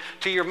going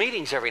to your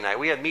meetings every night.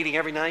 We had meeting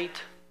every night,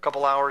 a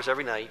couple hours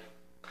every night.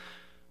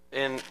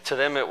 And to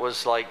them, it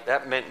was like,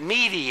 that meant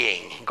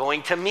meeting,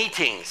 going to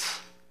meetings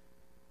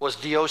was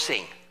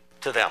diosing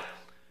to them.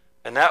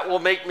 And that will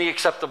make me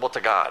acceptable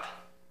to God.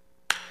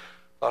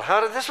 But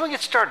how did this one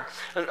get started?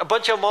 And a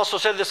bunch of them also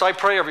said this, I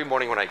pray every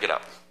morning when I get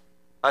up.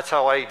 That's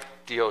how I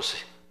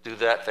do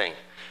that thing.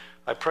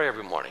 I pray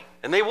every morning.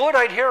 And they would,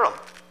 I'd hear them.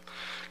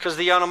 Because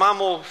the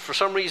Yanomamo, for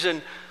some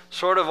reason,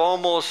 sort of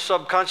almost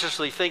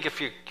subconsciously think if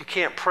you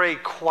can't pray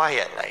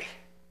quietly.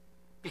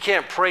 You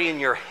can't pray in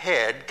your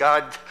head.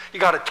 God, you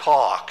got to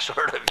talk,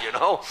 sort of, you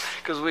know,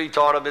 because we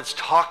taught them it's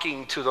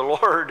talking to the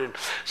Lord. And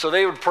so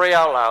they would pray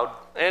out loud,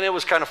 and it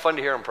was kind of fun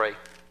to hear them pray.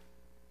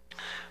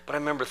 But I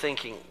remember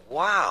thinking,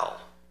 wow,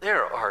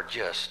 there are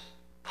just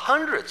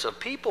hundreds of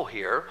people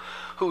here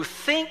who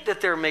think that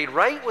they're made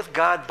right with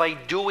God by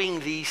doing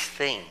these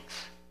things.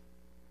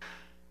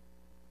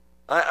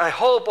 I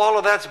hope all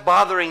of that's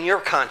bothering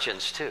your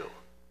conscience too.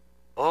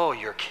 Oh,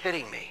 you're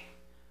kidding me.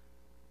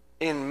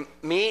 In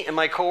me and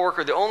my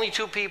coworker, the only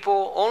two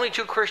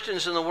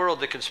Christians in the world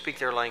that can speak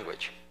their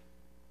language.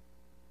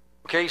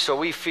 Okay, so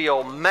we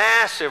feel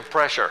massive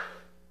pressure.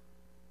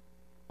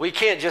 We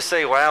can't just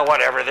say, well,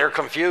 whatever, they're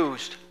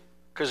confused.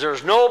 Because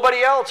there's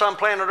nobody else on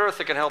planet Earth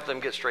that can help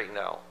them get straightened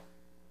out.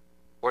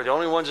 We're the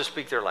only ones that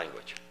speak their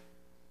language.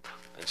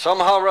 And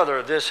somehow or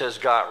other, this has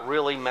got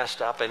really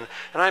messed up. And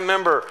I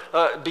remember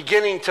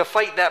beginning to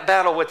fight that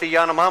battle with the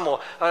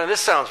Yanomamo.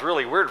 This sounds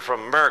really weird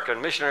from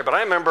American missionary, but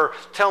I remember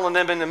telling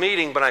them in the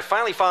meeting, when I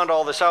finally found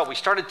all this out, we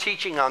started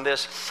teaching on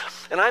this.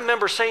 And I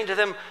remember saying to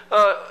them,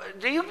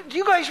 do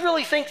you guys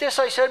really think this?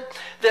 I said,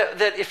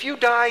 that if you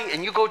die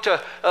and you go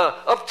to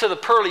up to the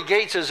pearly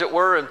gates, as it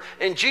were,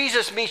 and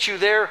Jesus meets you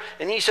there,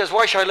 and he says,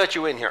 why should I let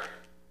you in here?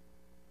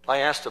 I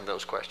asked them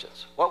those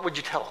questions. What would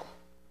you tell them?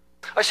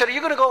 I said, are you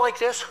going to go like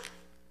this?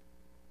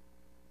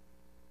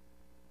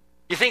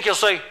 You think he'll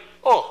say,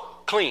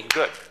 oh, clean,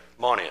 good,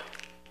 come on in.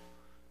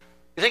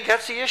 You think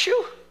that's the issue?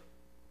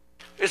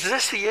 Is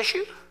this the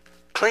issue?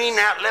 Clean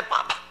that lip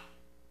up.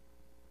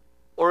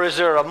 Or is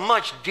there a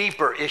much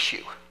deeper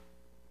issue?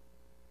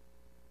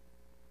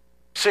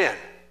 Sin,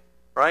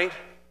 right?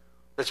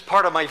 That's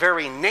part of my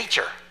very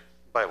nature,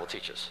 the Bible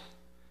teaches.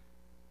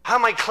 How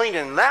am I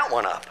cleaning that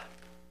one up?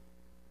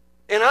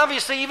 And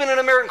obviously, even in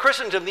American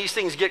Christendom, these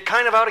things get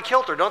kind of out of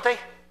kilter, don't they?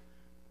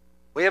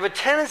 We have a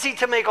tendency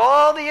to make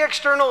all the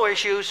external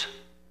issues,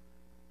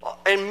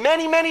 in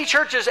many, many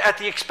churches, at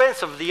the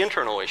expense of the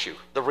internal issue,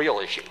 the real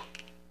issue.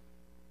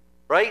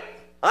 Right?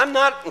 I'm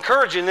not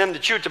encouraging them to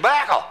chew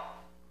tobacco.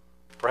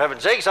 For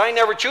heaven's sakes, I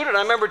never chewed it.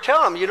 I remember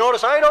telling them, you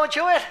notice I don't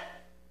chew it?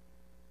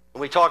 And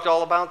we talked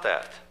all about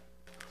that.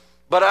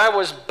 But I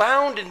was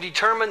bound and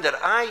determined that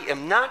I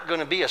am not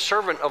going to be a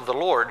servant of the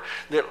Lord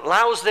that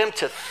allows them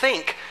to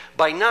think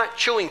by not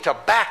chewing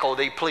tobacco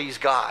they please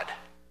God.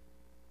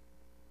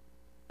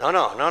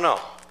 No.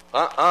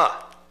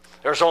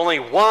 There's only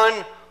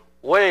one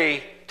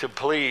way to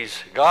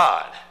please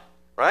God,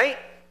 right?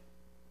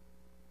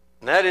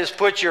 And that is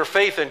put your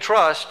faith and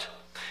trust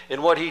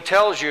in what he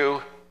tells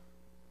you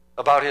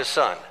about his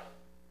son.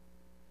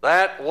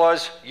 That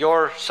was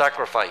your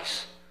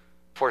sacrifice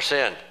for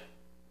sin.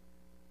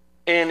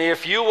 And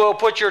if you will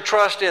put your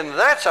trust in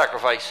that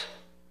sacrifice,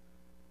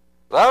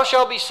 thou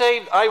shalt be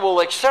saved. I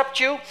will accept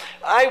you.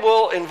 I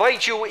will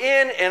invite you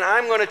in, and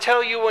I'm going to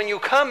tell you when you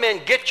come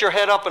in, get your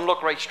head up and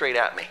look right straight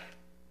at me.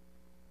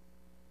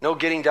 No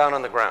getting down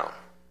on the ground.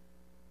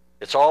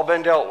 It's all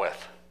been dealt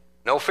with.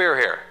 No fear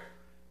here.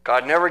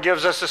 God never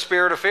gives us a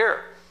spirit of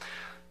fear.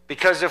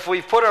 Because if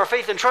we put our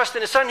faith and trust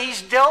in his son,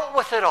 he's dealt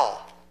with it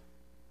all.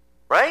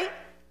 Right?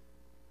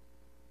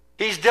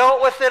 He's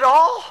dealt with it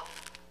all.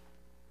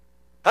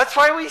 That's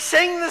why we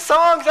sing the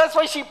songs. That's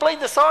why she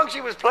played the song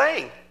she was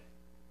playing.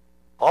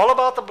 All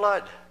about the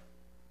blood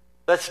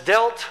that's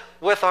dealt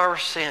with our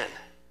sin.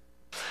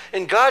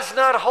 And God's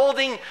not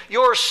holding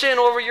your sin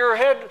over your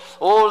head.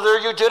 Oh, there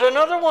you did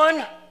another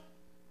one.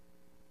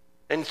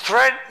 And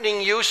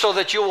threatening you so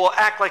that you will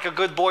act like a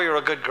good boy or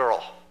a good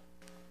girl.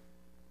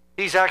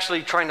 He's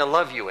actually trying to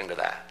love you into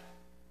that.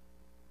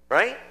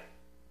 Right?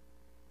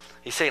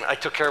 He's saying, I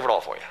took care of it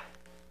all for you.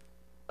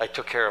 I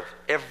took care of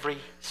every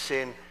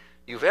sin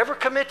you've ever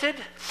committed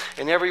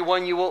and every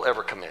one you will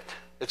ever commit.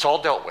 It's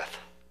all dealt with.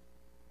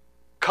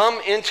 Come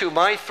into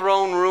my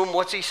throne room,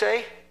 what's he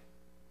say?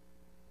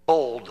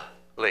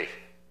 Boldly.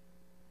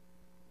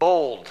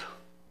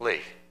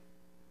 Boldly.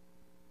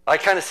 I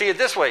kind of see it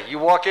this way. You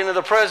walk into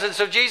the presence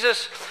of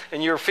Jesus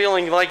and you're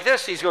feeling like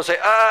this. He's going to say,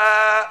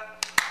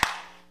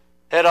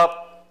 head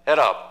up, head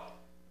up.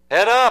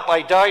 Head up,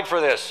 I died for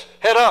this.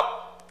 Head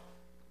up.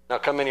 Now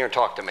come in here and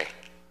talk to me.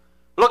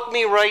 Look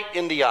me right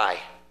in the eye.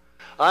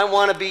 I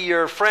want to be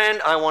your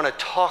friend. I want to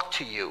talk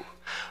to you.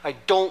 I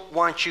don't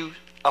want you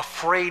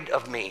afraid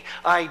of me.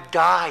 I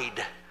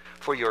died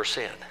for your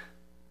sin.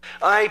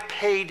 I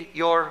paid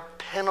your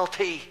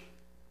penalty.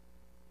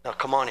 Now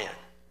come on in.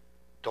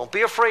 Don't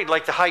be afraid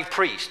like the high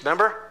priest.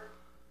 Remember?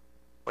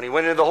 When he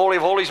went into the Holy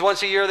of Holies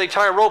once a year, they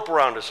tie a rope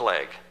around his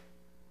leg.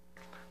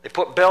 They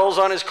put bells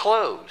on his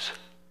clothes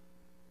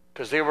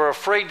because they were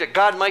afraid that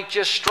God might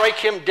just strike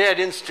him dead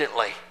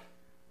instantly.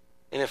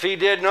 And if he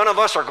did, none of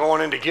us are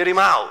going in to get him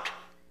out.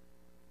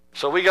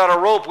 So we got a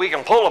rope, we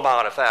can pull him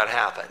out if that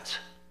happens.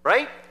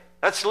 Right?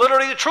 That's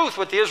literally the truth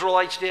what the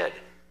Israelites did.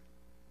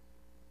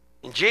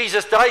 And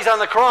Jesus dies on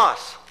the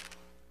cross.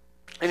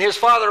 And his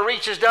Father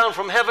reaches down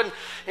from heaven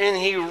and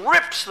he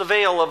rips the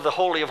veil of the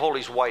Holy of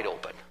Holies wide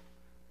open.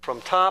 From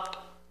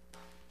top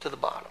to the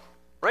bottom.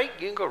 Right?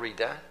 You can go read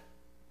that.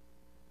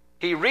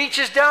 He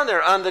reaches down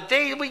there on the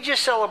day we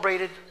just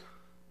celebrated.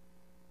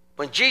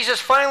 When Jesus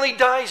finally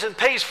dies and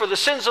pays for the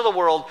sins of the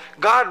world,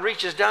 God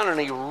reaches down and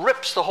he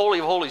rips the Holy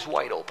of Holies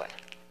wide open.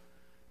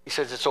 He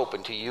says, it's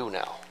open to you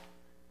now,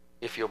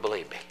 if you'll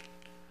believe me.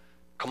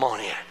 Come on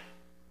in.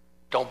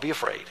 Don't be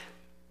afraid.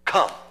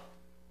 Come.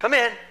 Come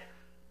in.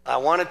 I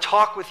want to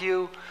talk with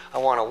you. I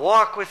want to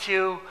walk with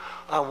you.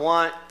 I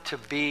want to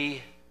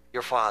be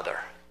your father.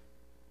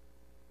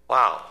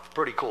 Wow,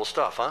 pretty cool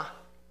stuff, huh?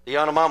 The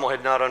Yanomamo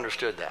had not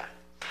understood that.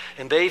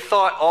 And they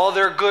thought all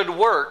their good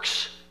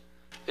works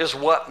is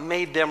what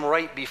made them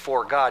right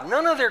before God.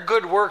 None of their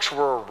good works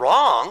were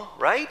wrong,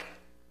 right?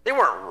 They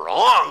weren't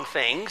wrong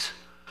things.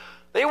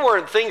 They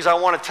weren't things I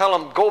want to tell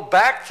them, go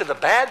back to the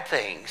bad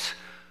things.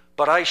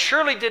 But I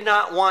surely did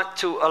not want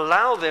to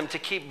allow them to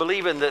keep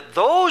believing that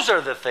those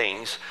are the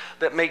things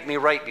that make me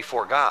right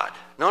before God.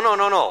 No, no,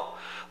 no, no.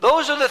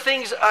 Those are the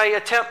things I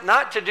attempt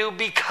not to do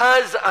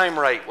because I'm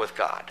right with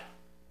God. Does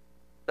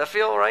that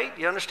feel right?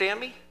 You understand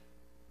me?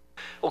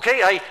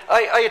 Okay,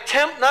 I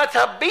attempt not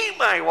to beat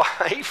my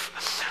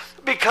wife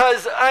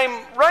because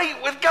I'm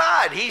right with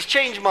God. He's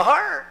changed my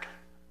heart.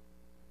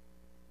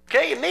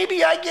 Okay,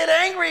 maybe I get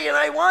angry and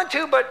I want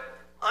to, but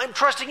I'm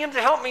trusting him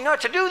to help me not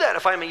to do that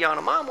if I'm a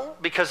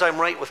Yanomamo, because I'm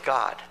right with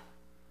God.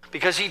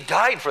 Because he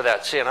died for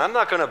that sin. I'm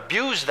not going to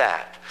abuse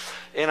that.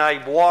 And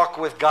I walk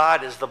with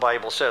God, as the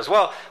Bible says.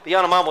 Well, the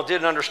Yanomamo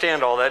didn't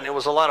understand all that, and it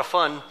was a lot of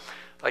fun.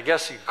 I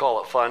guess you could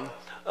call it fun.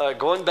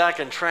 Going back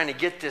and trying to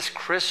get this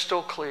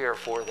crystal clear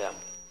for them.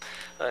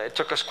 It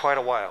took us quite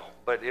a while,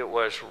 but it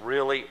was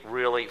really,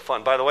 really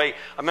fun. By the way,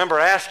 I remember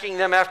asking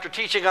them after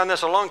teaching on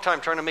this a long time,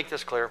 trying to make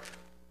this clear,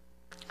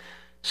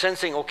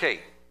 sensing,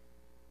 okay,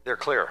 they're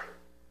clear.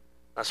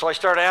 So I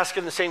started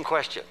asking the same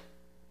question.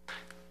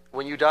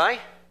 When you die,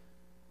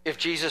 if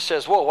Jesus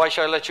says, whoa, why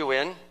should I let you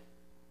in?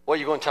 What are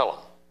you going to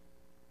tell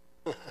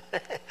them?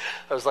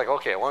 I was like,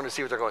 okay, I wanted to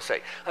see what they're going to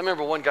say. I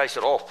remember one guy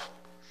said, oh,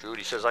 shoot,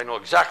 he says, I know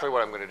exactly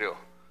what I'm going to do.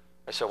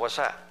 I said, what's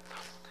that?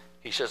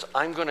 He says,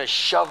 I'm going to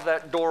shove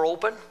that door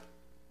open,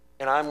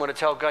 and I'm going to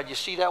tell God, you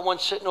see that one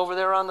sitting over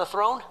there on the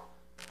throne?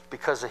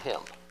 Because of him.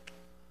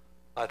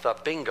 I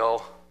thought,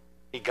 bingo,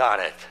 he got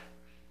it.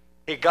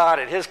 He got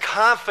it. His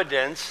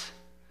confidence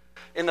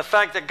in the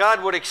fact that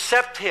God would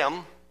accept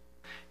him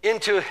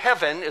into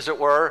heaven, as it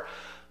were,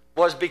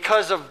 was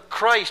because of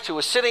Christ, who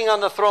was sitting on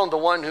the throne, the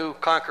one who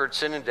conquered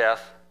sin and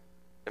death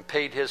and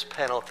paid his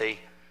penalty.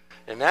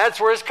 And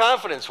that's where his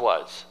confidence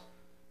was.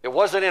 It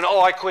wasn't in,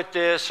 oh, I quit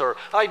this, or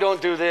I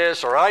don't do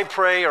this, or I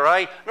pray, or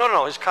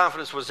No. His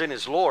confidence was in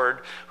his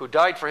Lord, who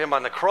died for him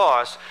on the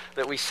cross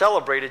that we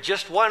celebrated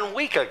just 1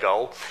 week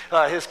ago.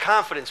 His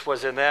confidence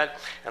was in that.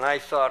 And I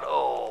thought,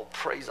 oh,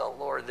 praise the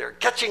Lord, they're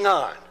catching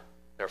on.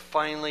 They're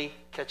finally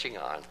catching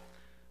on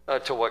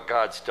to what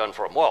God's done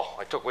for them. Well,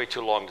 I took way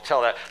too long to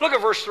tell that. Look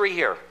at verse 3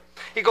 here.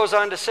 He goes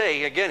on to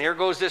say, again, here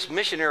goes this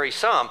missionary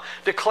psalm,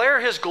 declare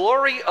his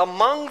glory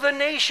among the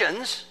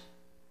nations,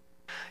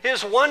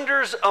 his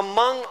wonders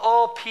among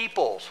all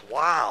peoples.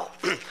 Wow.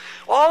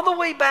 All the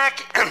way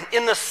back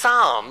in the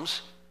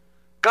Psalms,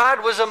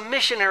 God was a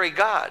missionary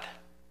God.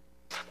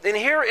 And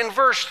here in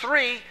verse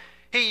 3,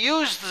 he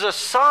used the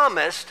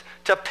psalmist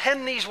to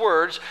pen these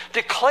words,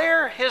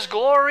 declare his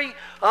glory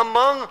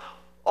among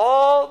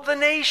all the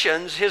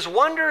nations, his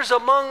wonders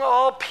among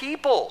all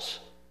peoples.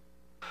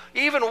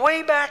 Even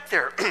way back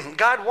there,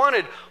 God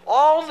wanted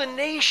all the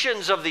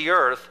nations of the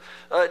earth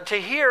to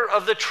hear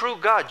of the true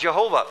God,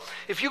 Jehovah.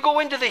 If you go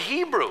into the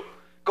Hebrew,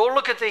 go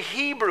look at the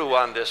Hebrew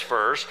on this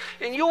verse,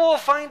 and you will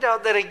find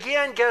out that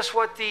again, guess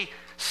what the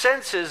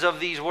sense is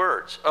of these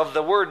words, of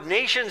the word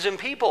nations and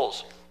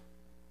peoples.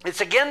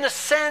 It's again the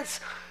sense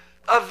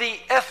of the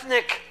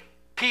ethnic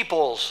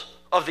peoples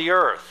of the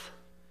earth.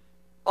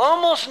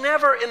 Almost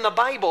never in the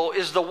Bible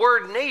is the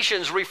word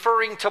nations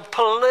referring to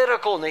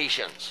political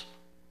nations.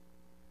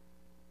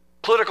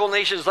 Political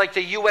nations like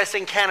the U.S.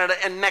 and Canada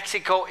and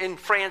Mexico and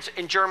France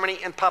and Germany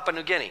and Papua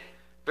New Guinea.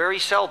 Very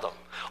seldom.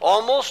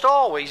 Almost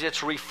always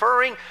it's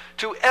referring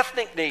to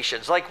ethnic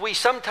nations, like we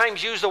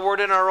sometimes use the word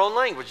in our own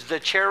language, the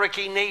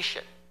Cherokee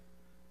Nation,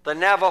 the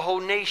Navajo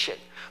Nation,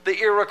 the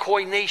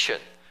Iroquois Nation.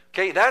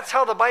 Okay, that's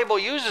how the Bible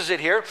uses it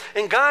here.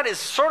 And God is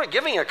sort of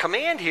giving a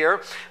command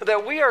here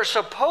that we are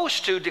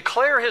supposed to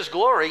declare his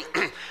glory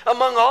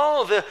among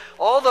all the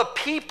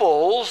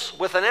peoples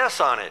with an S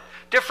on it.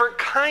 Different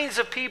kinds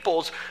of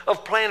peoples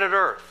of planet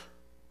Earth.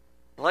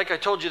 Like I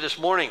told you this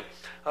morning,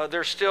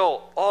 there's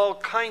still all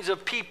kinds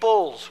of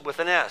peoples with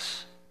an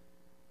S.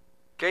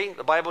 Okay,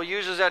 the Bible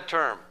uses that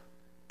term,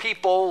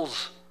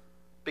 peoples,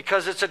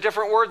 because it's a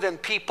different word than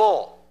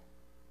people.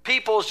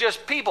 People's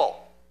just people.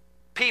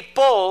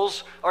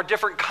 Peoples are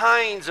different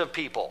kinds of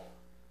people.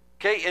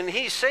 Okay, and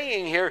he's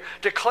saying here,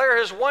 declare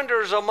his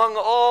wonders among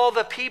all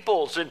the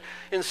peoples. And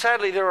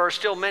sadly, there are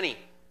still many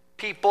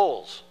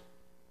peoples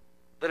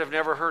that have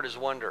never heard his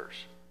wonders.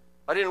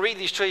 I didn't read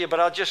these to you, but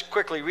I'll just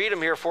quickly read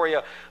them here for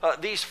you.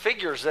 These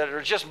figures that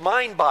are just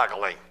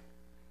mind-boggling.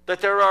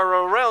 That there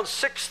are around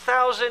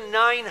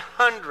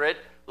 6,900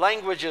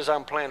 languages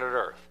on planet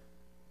Earth.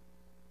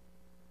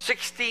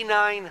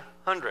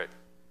 6,900.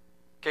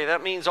 Okay,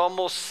 that means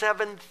almost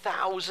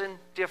 7,000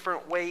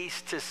 different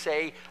ways to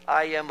say,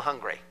 I am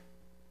hungry.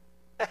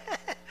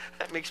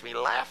 That makes me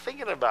laugh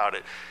thinking about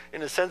it,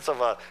 in a sense of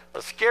a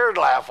scared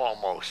laugh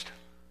almost.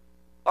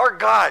 Our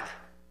God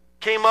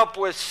came up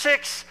with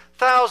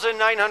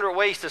 6,900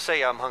 ways to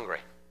say, I'm hungry.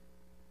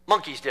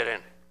 Monkeys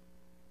didn't.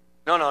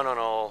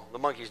 No. The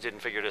monkeys didn't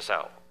figure this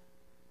out.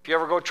 If you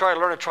ever go try to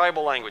learn a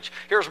tribal language,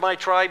 here's my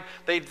tribe.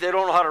 They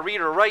don't know how to read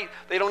or write.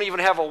 They don't even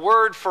have a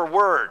word for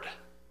word.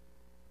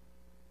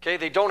 Okay,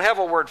 they don't have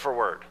a word for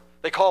word.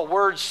 They call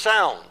words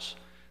sounds.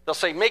 They'll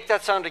say, make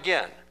that sound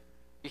again.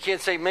 You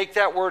can't say make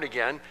that word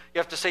again. You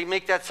have to say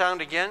make that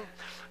sound again.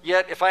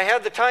 Yet if I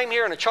had the time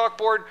here and a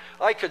chalkboard,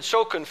 I could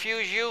so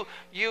confuse you,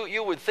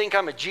 you would think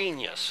I'm a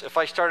genius if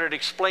I started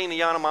explaining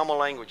the Yanomamo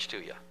language to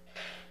you.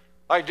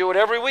 I do it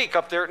every week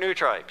up there at New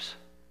Tribes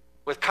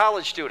with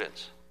college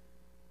students.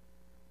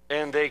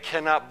 And they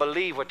cannot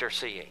believe what they're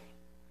seeing.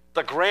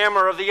 The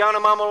grammar of the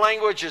Yanomamo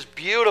language is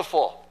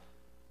beautiful.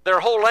 Their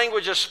whole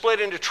language is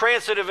split into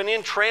transitive and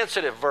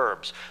intransitive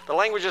verbs. The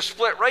language is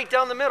split right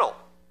down the middle.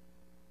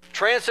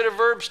 Transitive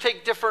verbs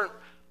take different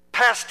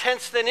past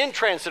tense than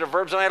intransitive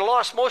verbs, and I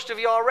lost most of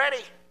you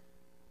already.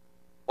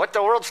 What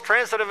the world's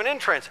transitive and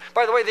intransitive?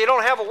 By the way, they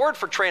don't have a word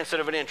for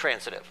transitive and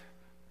intransitive.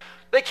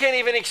 They can't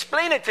even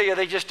explain it to you.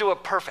 They just do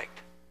it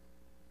perfect.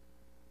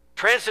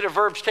 Transitive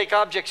verbs take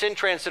objects,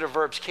 intransitive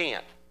verbs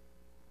can't.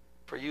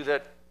 For you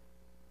that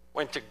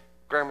went to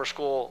grammar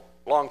school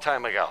a long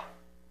time ago,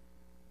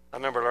 I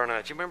remember learning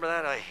that. Do you remember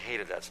that? I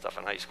hated that stuff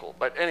in high school.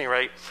 But at any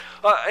rate,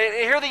 and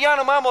here the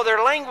Yanomamo,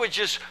 their language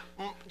is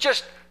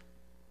just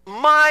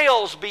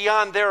miles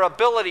beyond their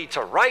ability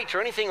to write or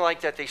anything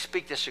like that. They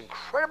speak this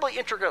incredibly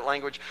intricate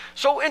language,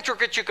 so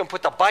intricate you can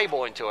put the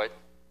Bible into it,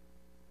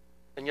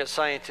 and yet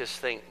scientists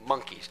think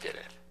monkeys did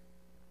it.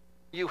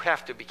 You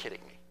have to be kidding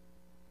me.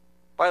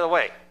 By the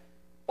way,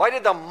 why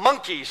did the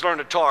monkeys learn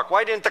to talk?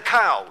 Why didn't the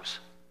cows?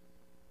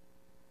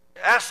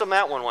 Ask them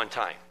that one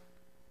time.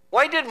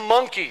 Why did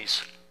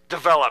monkeys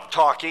develop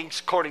talking,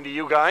 according to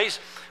you guys,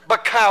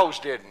 but cows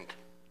didn't?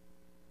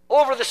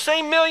 Over the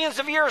same millions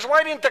of years,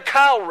 why didn't the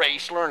cow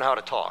race learn how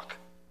to talk?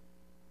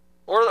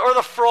 Or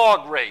the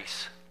frog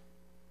race?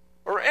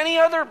 Or any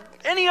other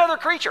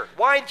creature?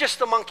 Why just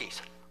the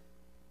monkeys?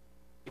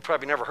 You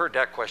probably never heard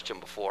that question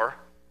before.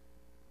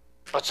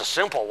 That's a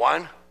simple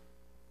one.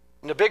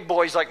 And the big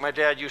boys, like my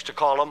dad used to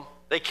call them,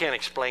 they can't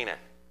explain it.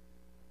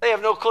 They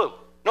have no clue.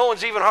 No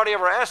one's even hardly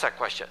ever asked that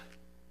question.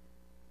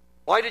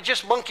 Why did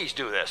just monkeys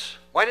do this?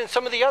 Why didn't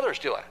some of the others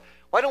do it?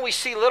 Why don't we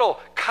see little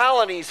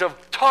colonies of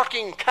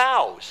talking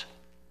cows?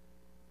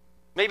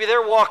 Maybe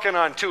they're walking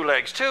on two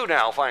legs too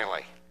now,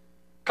 finally.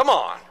 Come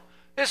on.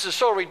 This is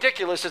so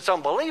ridiculous, it's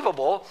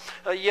unbelievable.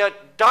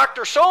 Yet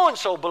Dr.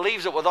 So-and-so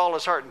believes it with all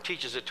his heart and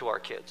teaches it to our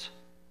kids.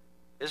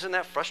 Isn't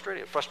that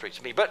frustrating? It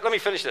frustrates me. But let me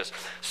finish this.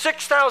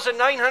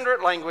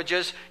 6,900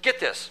 languages. Get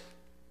this.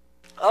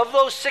 Of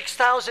those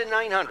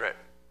 6,900,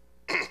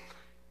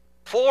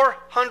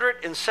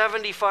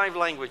 475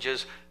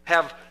 languages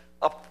have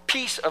a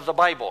piece of the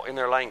Bible in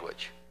their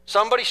language.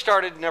 Somebody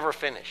started, never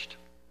finished.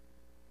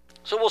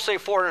 So we'll say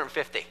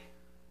 450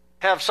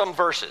 have some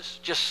verses,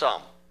 just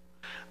some.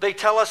 They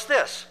tell us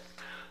this,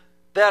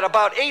 that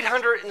about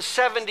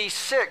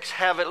 876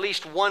 have at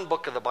least one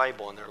book of the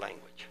Bible in their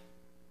language.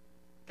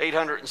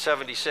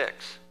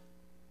 876.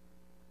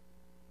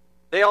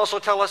 They also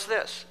tell us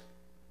this,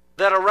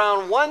 that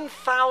around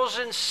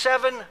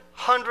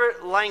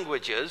 1,700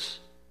 languages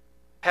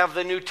have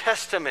the New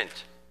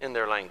Testament in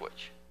their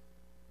language.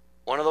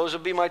 One of those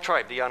would be my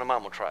tribe, the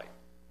Yanomamo tribe.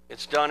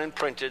 It's done and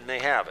printed, and they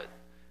have it.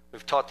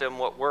 We've taught them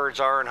what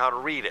words are and how to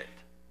read it.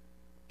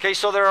 Okay,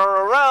 so there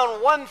are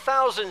around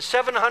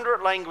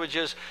 1,700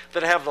 languages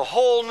that have the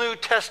whole New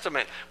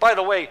Testament. By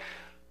the way,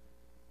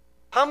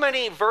 how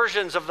many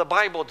versions of the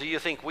Bible do you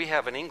think we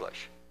have in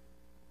English?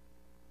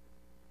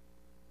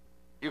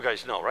 You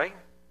guys know, right?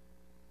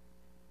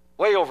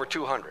 Way over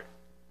 200.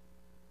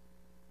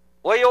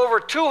 Way over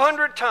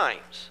 200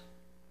 times,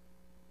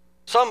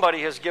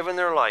 somebody has given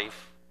their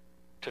life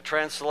to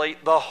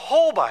translate the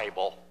whole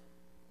Bible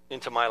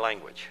into my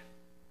language.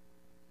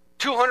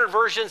 200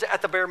 versions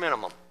at the bare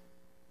minimum.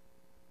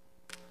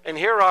 And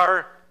here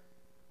are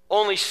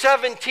only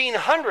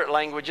 1,700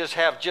 languages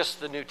have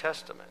just the New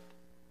Testament.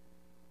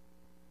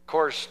 Of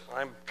course,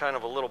 I'm kind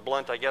of a little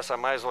blunt. I guess I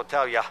might as well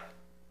tell you,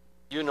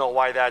 you know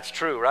why that's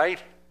true, right?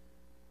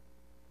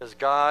 Because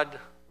God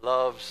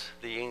loves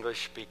the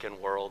English-speaking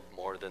world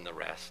more than the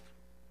rest.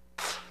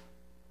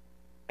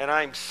 And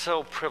I'm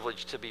so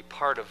privileged to be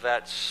part of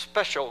that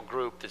special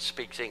group that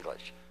speaks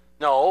English.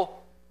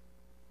 No.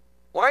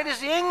 Why does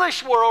the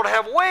English world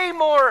have way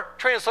more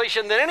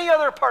translation than any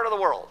other part of the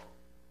world?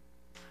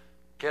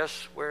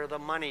 Guess where the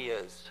money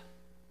is.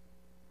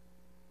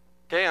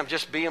 Okay, I'm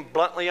just being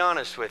bluntly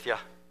honest with you.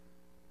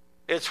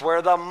 It's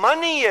where the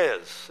money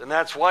is. And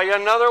that's why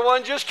another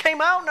one just came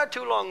out not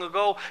too long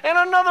ago. And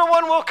another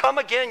one will come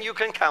again. You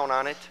can count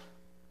on it.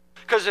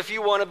 Because if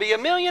you want to be a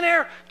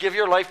millionaire, give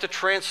your life to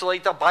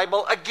translate the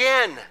Bible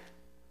again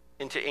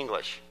into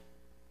English.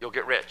 You'll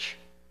get rich.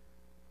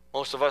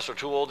 Most of us are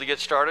too old to get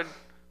started.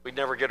 We'd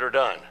never get her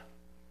done.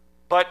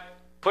 But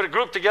put a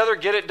group together,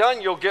 get it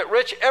done, you'll get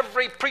rich.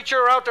 Every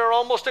preacher out there,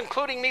 almost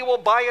including me, will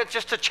buy it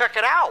just to check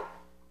it out.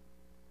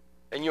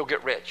 And you'll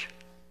get rich.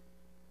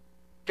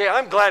 Okay,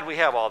 I'm glad we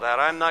have all that.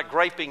 I'm not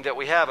griping that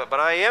we have it, but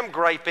I am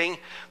griping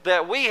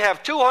that we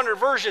have 200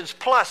 versions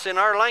plus in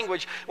our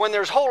language when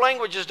there's whole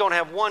languages don't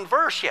have one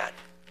verse yet.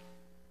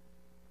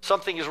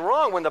 Something is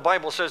wrong when the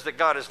Bible says that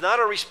God is not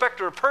a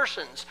respecter of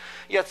persons,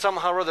 yet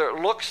somehow or other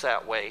it looks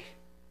that way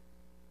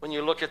when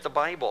you look at the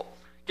Bible.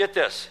 Get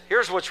this.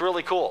 Here's what's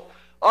really cool.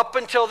 Up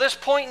until this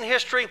point in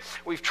history,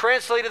 we've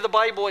translated the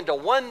Bible into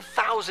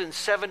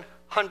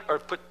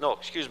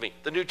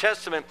the New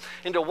Testament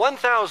into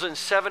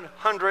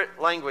 1,700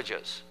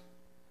 languages.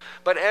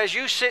 But as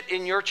you sit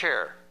in your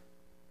chair,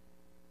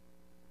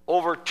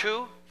 over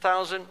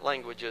 2,000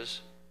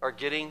 languages are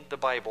getting the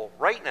Bible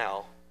right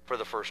now for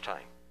the first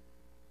time.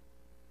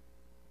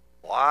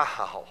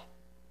 Wow.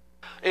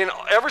 And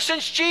ever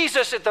since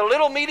Jesus at the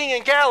little meeting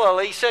in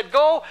Galilee said,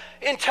 go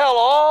and tell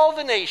all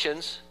the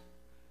nations,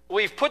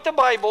 we've put the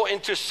Bible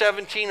into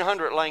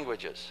 1,700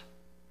 languages.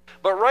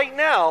 But right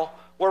now,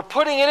 we're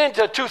putting it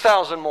into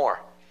 2,000 more.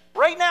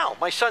 Right now,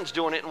 my son's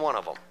doing it in one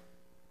of them,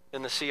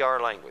 in the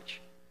CR language,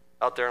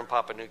 out there in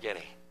Papua New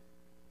Guinea.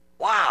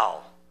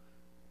 Wow.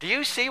 Do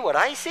you see what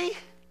I see?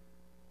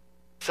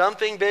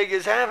 Something big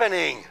is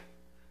happening.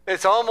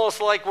 It's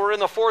almost like we're in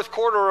the fourth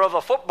quarter of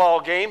a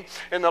football game,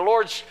 and the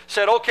Lord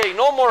said, okay,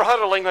 no more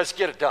huddling, let's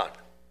get it done.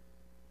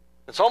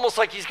 It's almost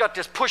like he's got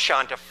this push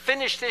on to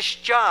finish this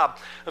job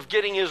of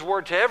getting his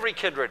word to every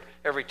kindred,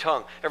 every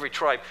tongue, every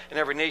tribe, and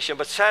every nation.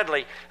 But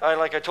sadly,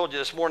 like I told you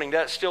this morning,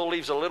 that still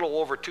leaves a little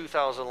over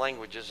 2,000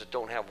 languages that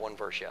don't have one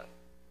verse yet.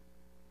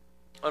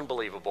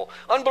 Unbelievable.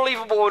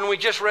 Unbelievable when we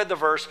just read the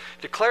verse,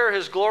 declare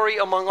his glory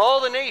among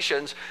all the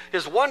nations,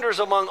 his wonders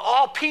among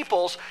all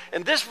peoples.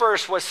 And this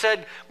verse was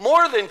said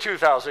more than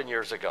 2,000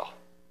 years ago.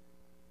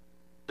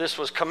 This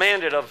was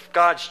commanded of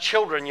God's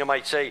children, you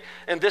might say,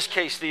 in this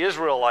case, the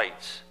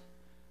Israelites.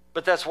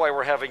 But that's why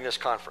we're having this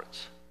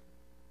conference,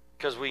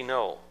 because we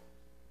know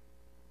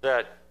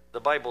that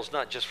the Bible's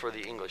not just for the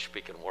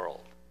English-speaking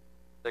world,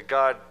 that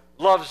God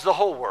loves the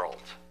whole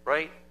world,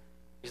 right?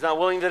 He's not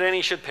willing that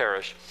any should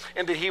perish,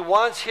 and that he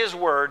wants his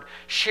word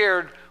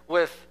shared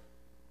with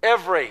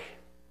every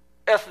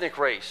ethnic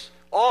race,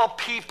 all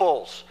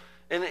peoples,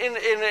 and in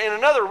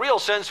another real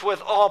sense,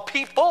 with all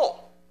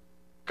people.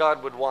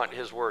 God would want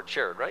his word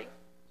shared, right?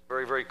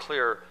 Very, very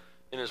clear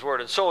in his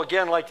word. And so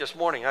again, like this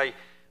morning, I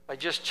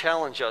just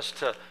challenge us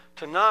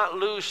to not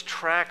lose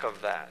track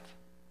of that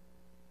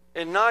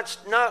and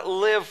not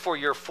live for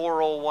your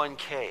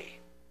 401k.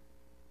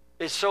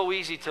 It's so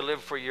easy to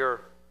live for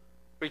your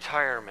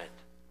retirement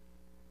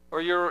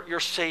or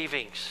your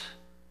savings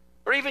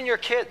or even your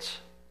kids.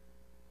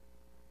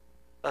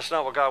 That's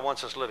not what God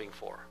wants us living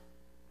for.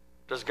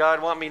 Does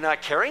God want me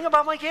not caring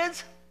about my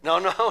kids? No,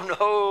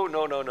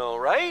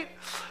 right?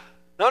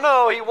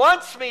 No, he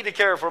wants me to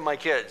care for my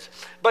kids.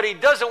 But he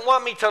doesn't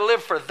want me to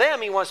live for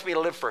them. He wants me to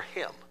live for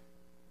him.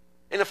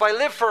 And if I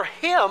live for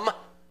him,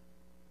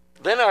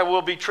 then I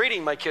will be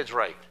treating my kids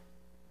right.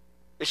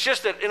 It's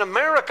just that in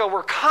America,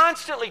 we're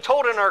constantly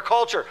told in our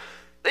culture,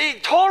 they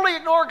totally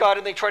ignore God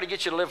and they try to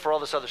get you to live for all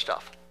this other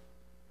stuff.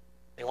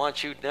 They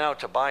want you now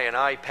to buy an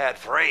iPad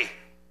free.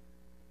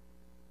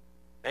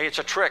 Hey, it's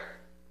a trick.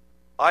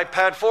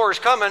 iPad 4 is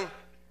coming.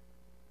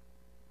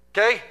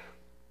 Okay?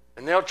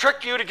 And they'll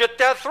trick you to get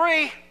that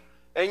 3,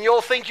 and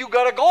you'll think you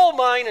got a gold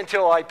mine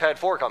until iPad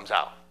 4 comes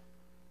out.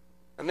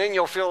 And then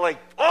you'll feel like,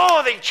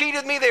 oh, they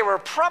cheated me. They were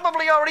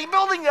probably already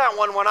building that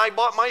one when I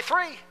bought my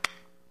 3.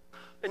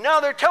 And now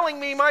they're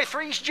telling me my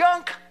 3's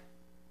junk.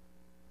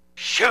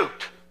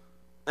 Shoot.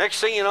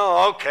 Next thing you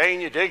know, okay,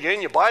 and you dig in,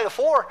 you buy the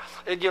 4,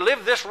 and you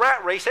live this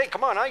rat race. Hey,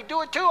 come on, I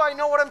do it too. I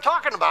know what I'm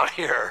talking about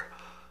here.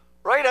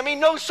 Right? I mean,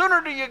 no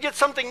sooner do you get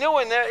something new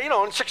in there,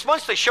 in 6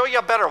 months they show you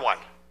a better one.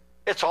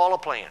 It's all a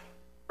plan.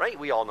 Right?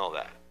 We all know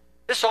that.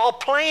 This is all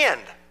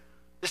planned.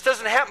 This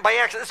doesn't happen by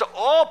accident. This is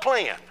all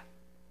planned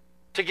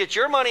to get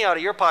your money out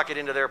of your pocket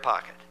into their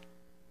pocket.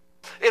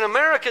 And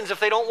Americans, if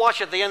they don't watch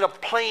it, they end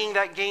up playing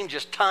that game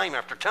just time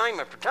after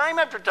time after time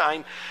after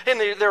time, and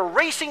they're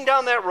racing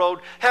down that road,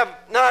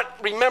 not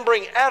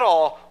remembering at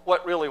all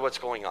what's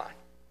going on.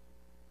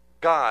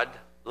 God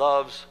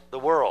loves the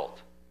world,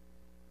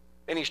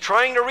 and he's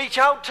trying to reach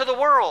out to the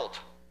world.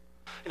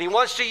 And he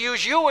wants to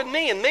use you and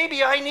me. And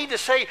maybe I need to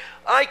say,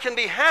 I can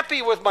be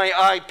happy with my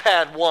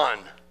iPad 1.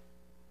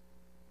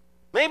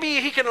 Maybe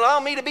he can allow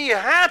me to be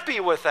happy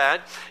with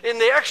that. And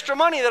the extra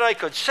money that I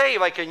could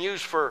save, I can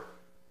use for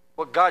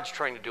what God's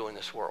trying to do in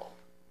this world.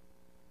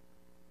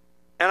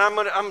 And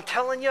I'm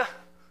telling you,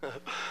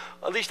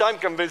 at least I'm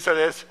convinced of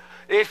this,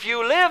 if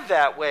you live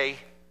that way,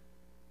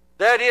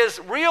 that is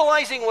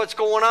realizing what's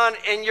going on,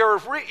 and your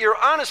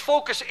honest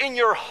focus in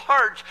your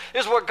heart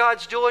is what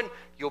God's doing,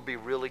 you'll be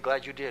really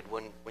glad you did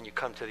when you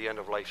come to the end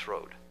of life's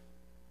road.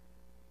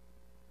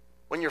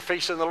 When you're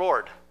facing the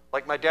Lord,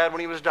 like my dad when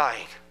he was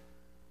dying.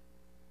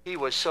 He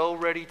was so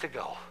ready to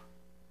go.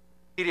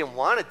 He didn't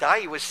want to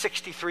die. He was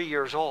 63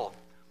 years old.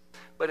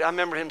 But I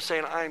remember him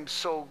saying, I'm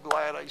so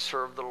glad I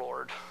served the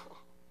Lord.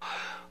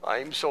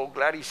 I'm so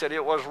glad. He said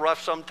it was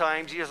rough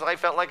sometimes. He said, I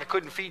felt like I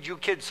couldn't feed you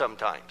kids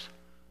sometimes.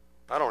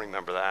 I don't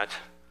remember that.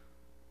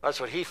 That's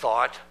what he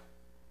thought.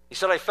 He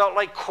said, I felt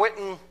like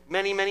quitting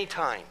many, many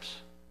times.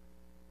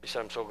 He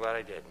said, I'm so glad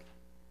I didn't.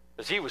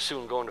 Because he was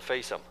soon going to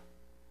face him.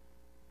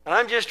 And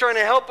I'm just trying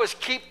to help us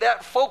keep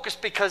that focus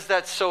because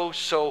that's so,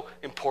 so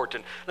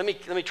important. Let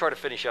me try to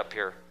finish up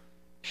here.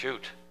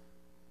 Shoot.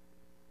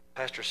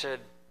 Pastor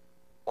said,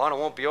 Juana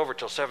won't be over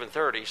till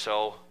 7:30,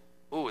 so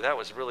Ooh, that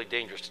was really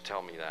dangerous to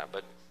tell me that,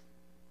 but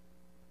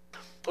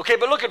okay,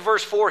 but look at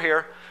verse 4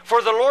 here.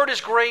 For the Lord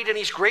is great, and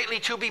he's greatly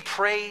to be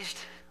praised.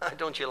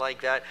 Don't you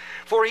like that?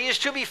 For he is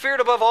to be feared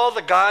above all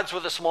the gods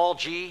with a small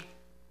g.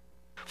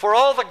 For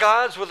all the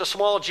gods with a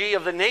small g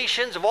of the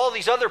nations, of all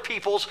these other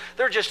peoples,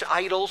 they're just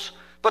idols.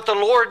 But the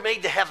Lord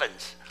made the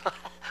heavens.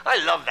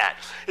 I love that.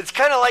 It's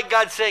kind of like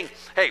God saying,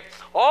 hey,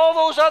 all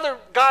those other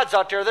gods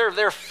out there,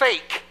 they're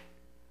fake.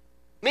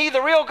 Me,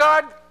 the real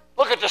God,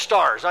 look at the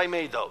stars. I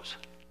made those.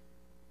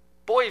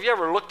 Boy, have you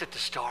ever looked at the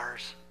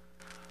stars?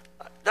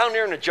 Down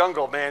there in the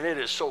jungle, man, it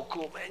is so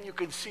cool, man. You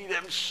can see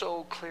them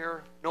so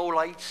clear. No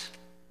lights,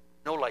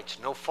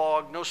 no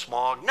fog, no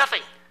smog,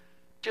 nothing.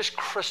 Just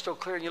crystal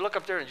clear. And you look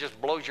up there and it just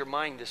blows your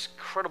mind, this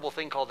incredible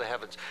thing called the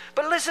heavens.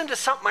 But listen to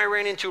something I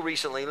ran into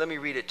recently. Let me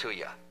read it to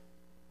you.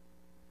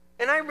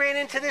 And I ran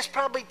into this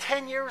probably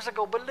 10 years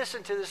ago, but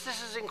listen to this.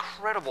 This is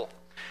incredible.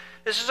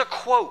 This is a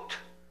quote.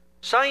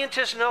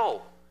 Scientists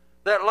know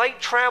that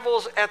light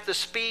travels at the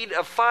speed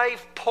of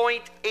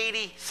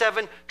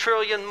 5.87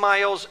 trillion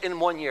miles in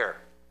 1 year.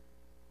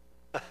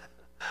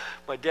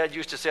 My dad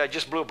used to say, I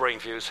just blew a brain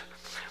fuse.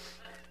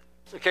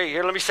 Okay,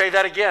 here, let me say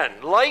that again.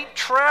 Light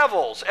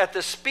travels at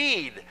the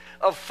speed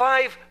of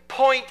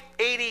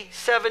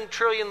 5.87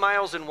 trillion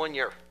miles in 1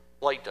 year.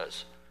 Light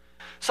does.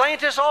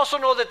 Scientists also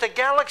know that the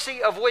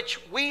galaxy of which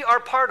we are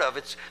part of,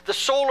 it's the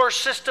solar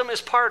system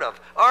is part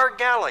of, our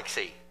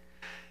galaxy,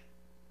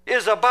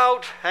 is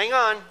about, hang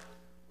on,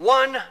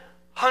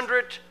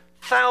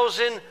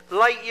 100,000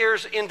 light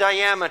years in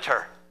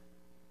diameter.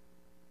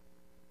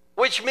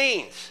 Which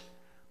means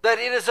that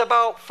it is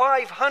about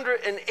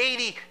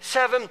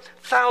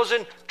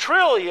 587,000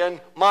 trillion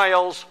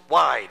miles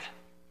wide.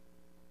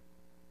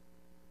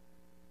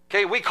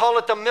 Okay, we call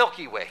it the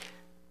Milky Way.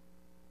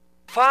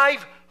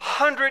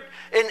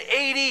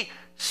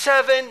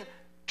 587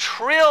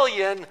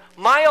 trillion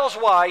miles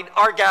wide,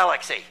 our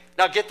galaxy.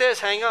 Now get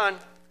this, hang on.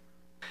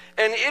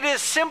 And it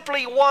is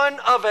simply one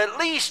of at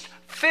least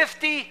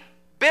 50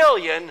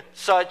 billion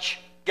such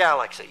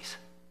galaxies.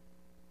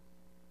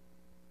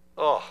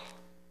 Oh.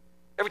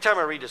 Every time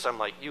I read this, I'm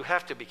like, you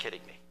have to be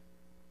kidding me.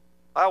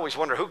 I always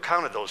wonder who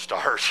counted those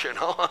stars, you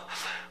know?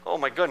 Oh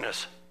my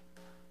goodness.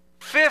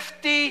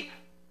 50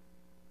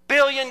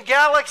 billion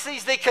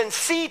galaxies they can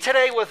see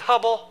today with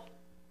Hubble.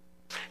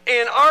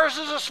 And ours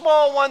is a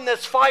small one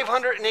that's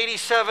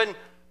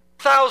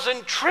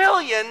 587,000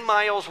 trillion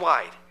miles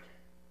wide.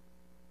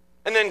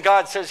 And then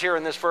God says here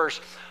in this verse,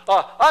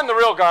 I'm the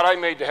real God, I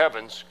made the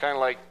heavens. Kind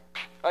of like,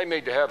 I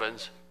made the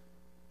heavens.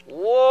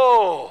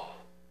 Whoa.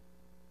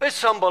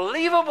 It's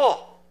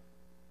unbelievable.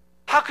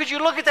 How could you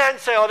look at that and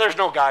say, oh, there's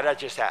no God, that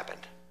just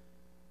happened?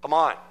 Come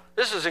on.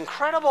 This is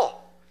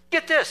incredible.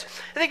 Get this.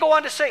 And they go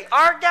on to say,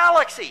 our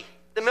galaxy,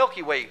 the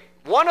Milky Way,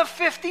 one of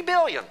 50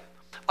 billion,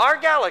 our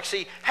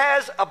galaxy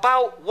has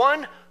about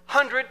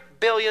 100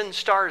 billion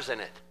stars in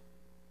it.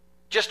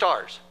 Just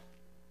ours.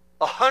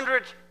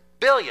 100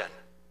 billion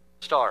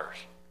stars.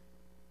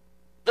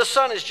 The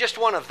sun is just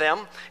one of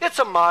them. It's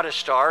a modest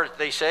star,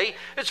 they say.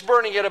 It's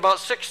burning at about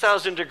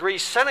 6,000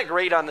 degrees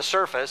centigrade on the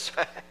surface.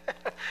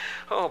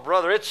 Oh,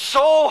 brother, it's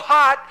so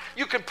hot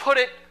you could put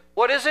it,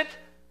 what is it?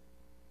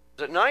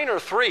 Is it 9 or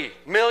 3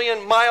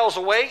 million miles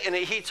away, and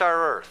it heats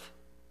our Earth.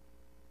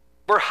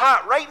 We're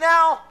hot right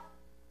now.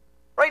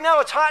 Right now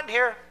it's hot in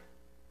here.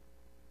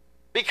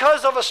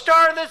 Because of a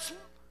star that's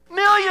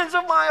millions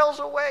of miles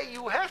away.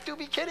 You have to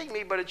be kidding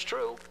me, but it's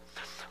true.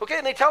 Okay,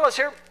 and they tell us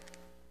here,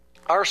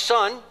 our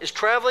sun is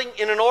traveling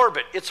in an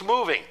orbit. It's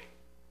moving.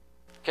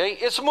 Okay,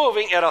 it's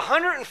moving at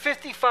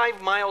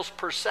 155 miles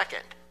per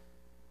second.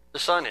 The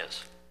sun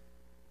is.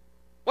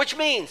 Which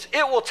means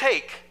it will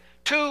take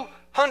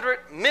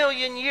 200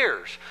 million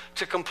years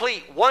to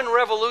complete one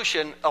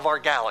revolution of our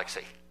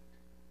galaxy.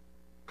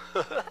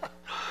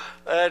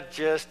 That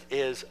just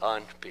is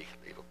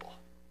unbelievable.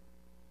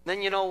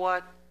 Then you know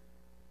what?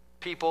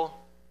 People,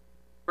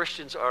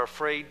 Christians are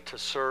afraid to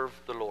serve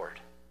the Lord.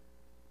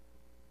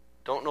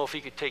 Don't know if he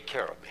could take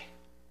care of me.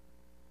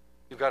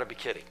 You've got to be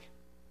kidding.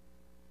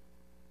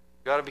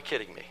 You've got to be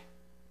kidding me.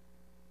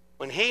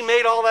 When he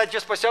made all that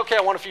just by saying, okay,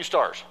 I want a few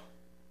stars.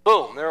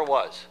 Boom, there it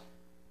was.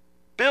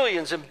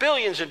 Billions and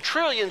billions and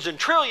trillions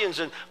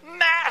and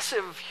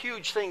massive,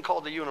 huge thing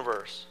called the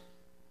universe.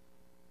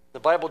 The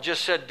Bible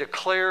just said,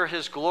 declare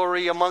his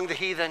glory among the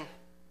heathen,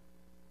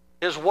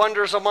 his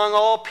wonders among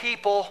all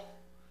people,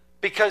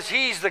 because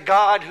he's the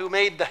God who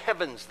made the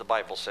heavens, the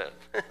Bible said.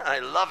 I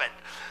love it.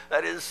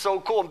 That is so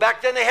cool. And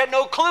back then they had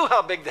no clue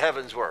how big the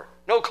heavens were.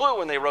 No clue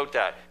when they wrote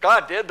that.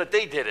 God did, but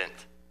they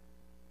didn't.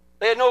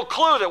 They had no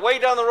clue that way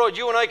down the road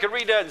you and I could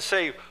read that and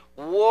say,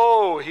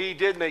 whoa, he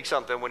did make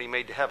something when he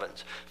made the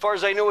heavens. As far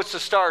as I knew, it's the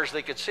stars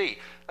they could see.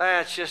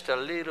 That's just a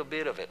little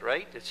bit of it,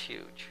 right? It's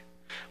huge.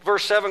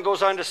 Verse 7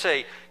 goes on to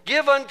say,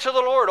 give unto the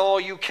Lord all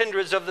you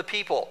kindreds of the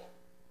people.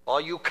 All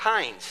you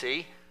kinds,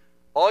 see?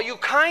 All you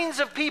kinds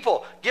of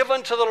people, give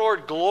unto the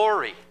Lord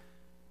glory.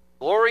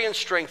 Glory and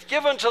strength.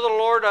 Give unto the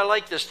Lord, I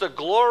like this, the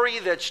glory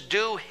that's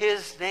due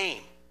his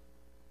name.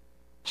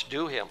 It's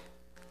due him.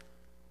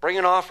 Bring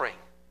an offering.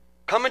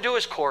 Come into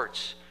his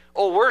courts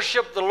Oh,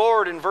 worship the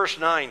Lord in verse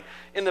 9.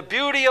 In the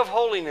beauty of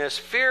holiness,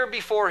 fear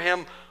before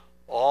him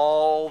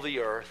all the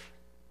earth.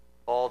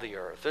 All the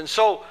earth. And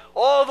so,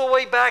 all the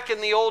way back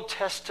in the Old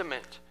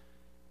Testament,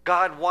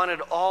 God wanted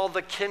all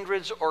the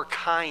kindreds or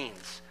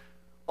kinds,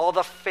 all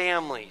the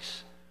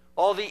families,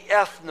 all the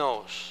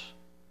ethnos,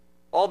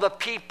 all the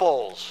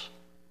peoples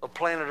of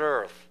planet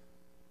Earth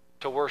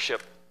to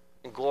worship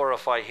and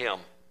glorify him.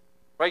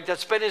 Right?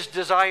 That's been his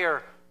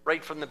desire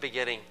right from the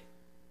beginning.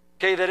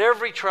 Okay, that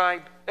every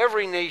tribe,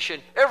 every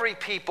nation, every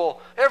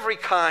people, every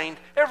kind,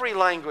 every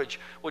language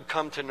would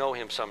come to know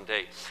him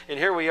someday. And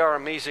here we are,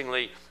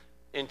 amazingly,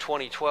 in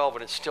 2012,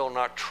 and it's still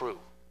not true.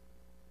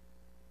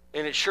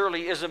 And it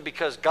surely isn't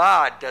because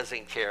God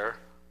doesn't care.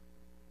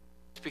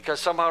 It's because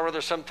somehow or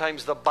other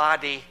sometimes the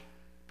body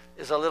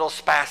is a little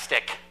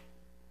spastic.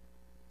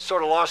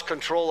 Sort of lost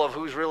control of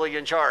who's really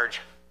in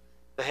charge.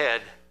 The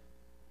head.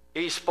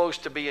 He's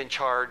supposed to be in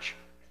charge.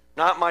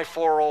 Not my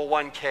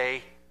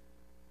 401k.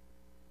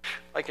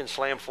 I can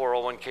slam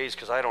 401ks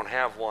because I don't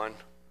have one.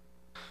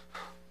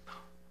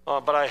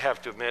 But I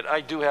have to admit,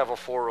 I do have a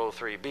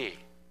 403b.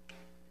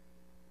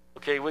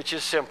 Okay, which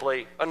is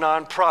simply a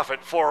nonprofit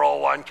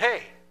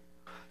 401k.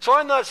 So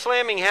I'm not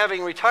slamming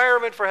having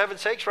retirement, for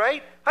heaven's sakes,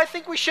 right? I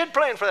think we should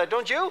plan for that,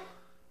 don't you?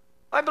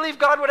 I believe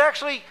God would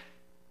actually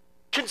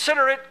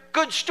consider it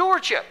good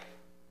stewardship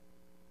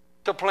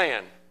to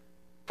plan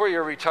for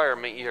your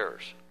retirement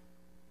years.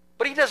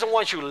 But he doesn't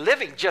want you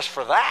living just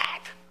for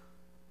that.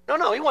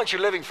 No, he wants you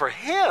living for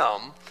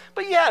him.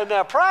 But yeah, in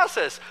that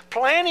process,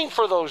 planning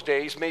for those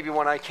days, maybe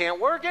when I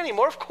can't work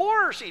anymore, of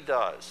course he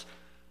does.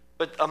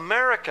 But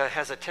America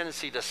has a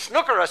tendency to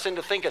snooker us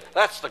into thinking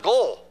that's the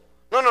goal.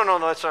 No,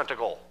 that's not the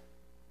goal.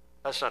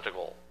 That's not the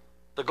goal.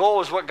 The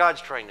goal is what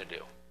God's trying to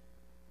do.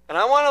 And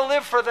I want to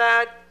live for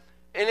that.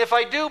 And if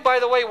I do, by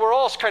the way, we're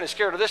all kind of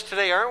scared of this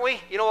today, aren't we?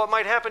 You know what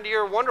might happen to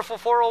your wonderful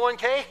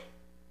 401k?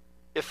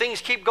 If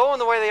things keep going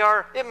the way they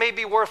are, it may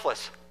be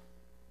worthless.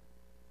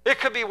 It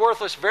could be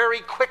worthless very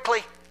quickly.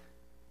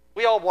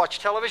 We all watch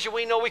television.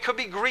 We know we could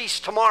be Greece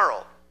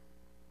tomorrow,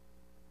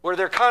 where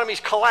their economy's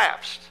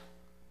collapsed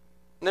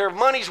and their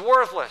money's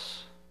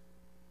worthless.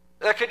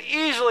 That could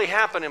easily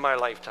happen in my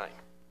lifetime.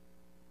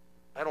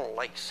 I don't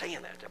like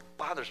saying that. It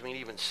bothers me to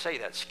even say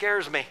that. It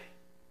scares me.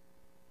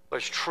 But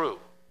it's true.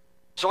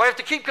 So I have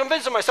to keep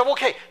convincing myself,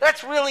 okay,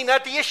 that's really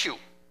not the issue.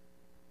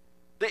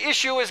 The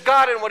issue is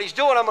God and what he's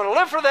doing. I'm going to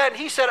live for that.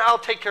 And he said, I'll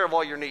take care of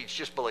all your needs.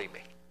 Just believe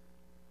me.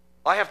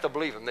 I have to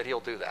believe him that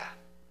he'll do that.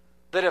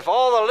 That if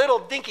all the little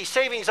dinky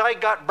savings I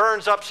got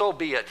burns up, so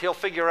be it. He'll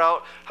figure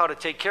out how to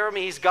take care of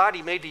me. He's God.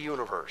 He made the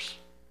universe.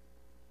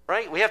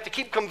 Right? We have to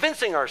keep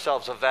convincing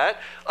ourselves of that.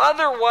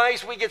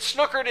 Otherwise, we get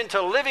snookered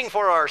into living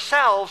for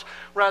ourselves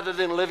rather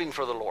than living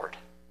for the Lord.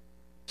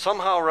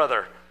 Somehow or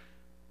other,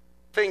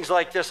 things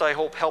like this, I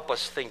hope, help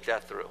us think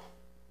that through.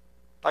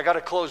 I got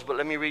to close, but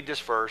let me read this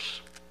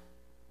verse.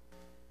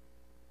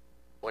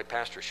 Boy,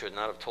 Pastor should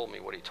not have told me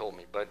what he told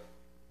me, but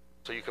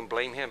so you can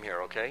blame him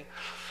here, okay?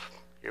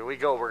 Here we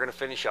go. We're going to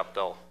finish up,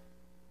 though.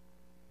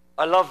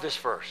 I love this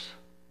verse.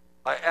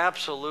 I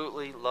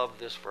absolutely love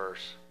this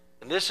verse.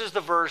 And this is the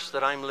verse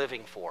that I'm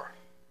living for,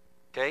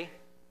 okay?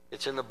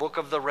 It's in the book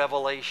of the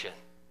Revelation,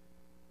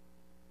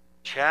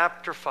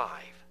 chapter 5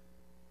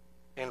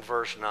 and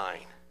verse 9.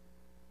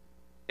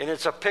 And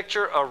it's a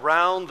picture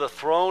around the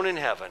throne in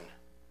heaven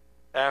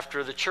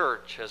after the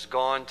church has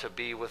gone to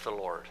be with the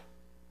Lord,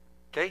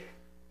 okay?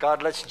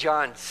 God lets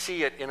John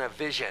see it in a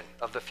vision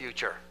of the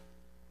future.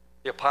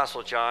 The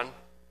Apostle John,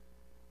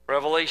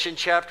 Revelation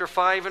chapter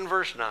 5 and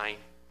verse 9.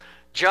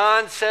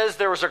 John says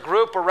there was a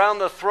group around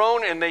the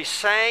throne and they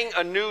sang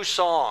a new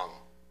song.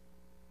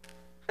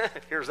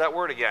 Here's that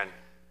word again.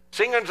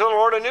 Sing unto the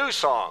Lord a new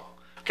song.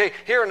 Okay,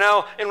 here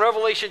now in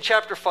Revelation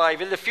chapter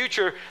 5, in the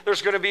future,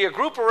 there's going to be a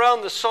group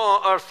around the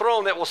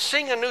throne that will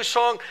sing a new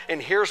song,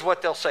 and here's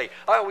what they'll say.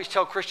 I always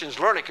tell Christians,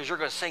 learn it because you're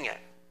going to sing it.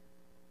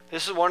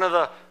 This is one of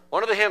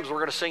the hymns we're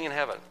going to sing in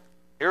heaven.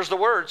 Here's the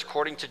words,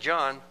 according to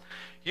John.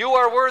 You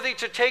are worthy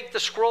to take the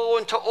scroll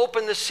and to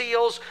open the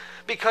seals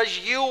because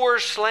you were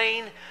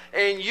slain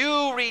and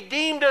you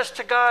redeemed us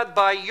to God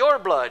by your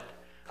blood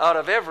out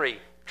of every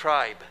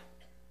tribe,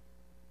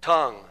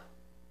 tongue,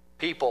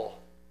 people,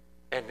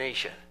 and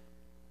nation.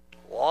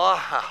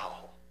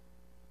 Wow.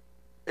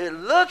 It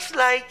looks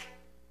like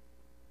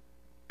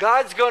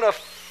God's going to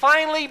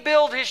finally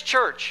build his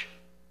church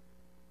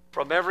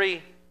from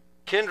every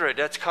kindred,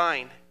 that's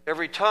kind,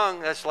 every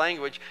tongue, that's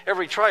language,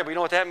 every tribe, we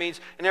know what that means,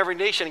 and every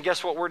nation. And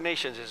guess what word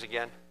nations is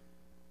again?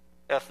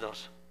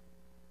 Ethnos.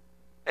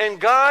 And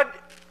God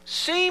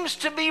seems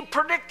to be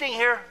predicting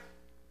here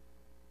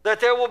that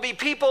there will be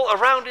people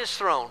around his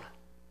throne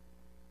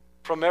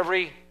from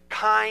every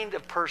kind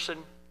of person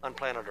on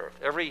planet Earth,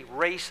 every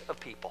race of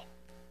people.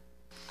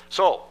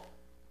 So,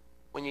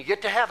 when you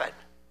get to heaven,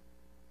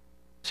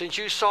 since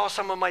you saw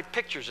some of my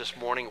pictures this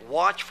morning,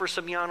 watch for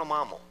some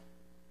Yanomamo.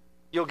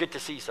 You'll get to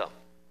see some.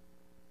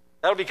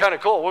 That'll be kind of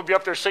cool. We'll be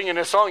up there singing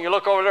this song. You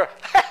look over there.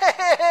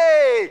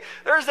 Hey,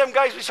 there's them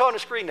guys we saw on the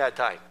screen that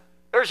time.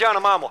 There's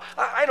Yanomamo.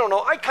 I don't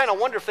know. I kind of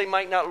wonder if they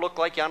might not look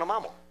like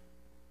Yanomamo.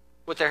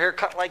 with their hair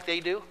cut like they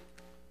do?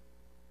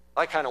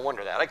 I kind of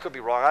wonder that. I could be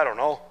wrong. I don't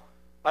know.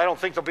 I don't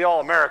think they'll be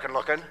all American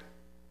looking.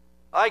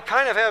 I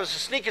kind of have a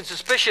sneaking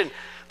suspicion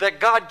that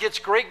God gets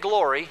great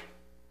glory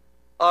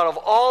out of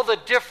all the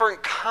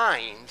different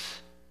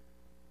kinds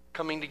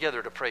coming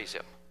together to praise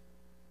him.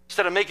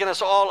 Instead of making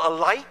us all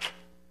alike,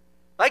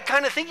 I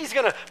kind of think he's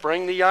going to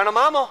bring the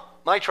Yanomamo,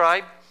 my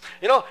tribe.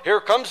 You know, here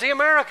comes the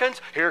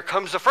Americans, here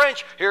comes the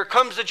French, here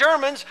comes the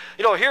Germans,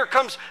 you know, here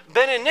comes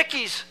Ben and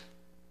Nikki's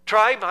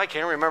tribe, I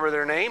can't remember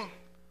their name.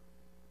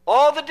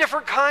 All the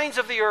different kinds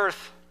of the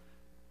earth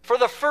for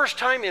the first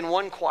time in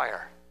one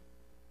choir.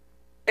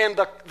 And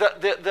the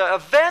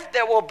event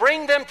that will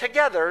bring them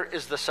together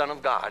is the Son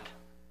of God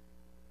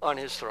on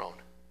his throne.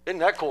 Isn't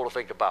that cool to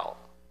think about?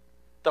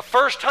 The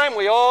first time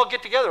we all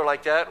get together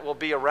like that will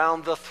be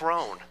around the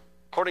throne,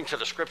 according to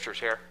the scriptures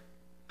here.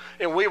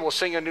 And we will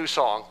sing a new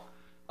song.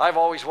 I've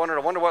always wondered,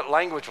 I wonder what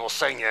language we'll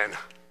sing in.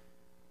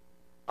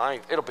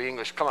 It'll be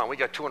English. Come on, we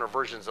got 200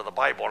 versions of the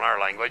Bible in our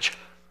language.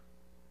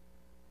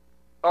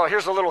 Oh,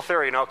 here's a little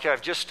theory now. Okay,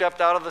 I've just stepped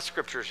out of the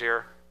scriptures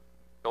here.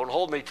 Don't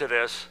hold me to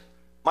this.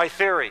 My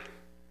theory.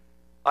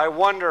 I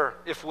wonder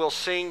if we'll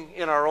sing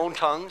in our own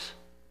tongues.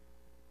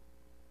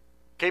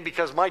 Okay,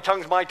 because my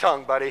tongue's my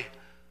tongue, buddy.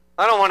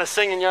 I don't want to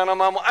sing in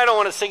Yanomamo. I don't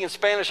want to sing in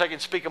Spanish. I can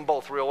speak them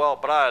both real well,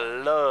 but I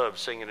love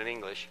singing in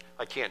English.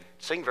 I can't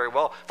sing very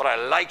well, but I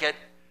like it.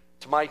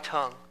 It's my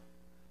tongue.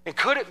 And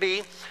could it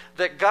be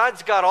that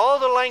God's got all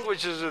the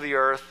languages of the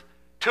earth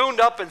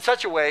tuned up in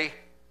such a way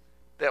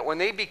that when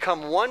they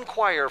become one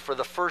choir for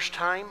the first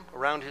time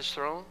around his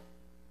throne,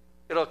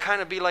 it'll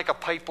kind of be like a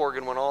pipe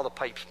organ when all the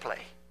pipes play.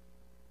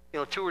 You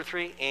know, 2 or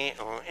 3,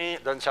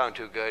 doesn't sound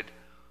too good.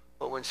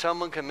 But when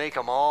someone can make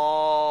them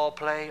all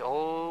play,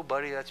 oh,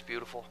 buddy, that's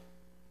beautiful.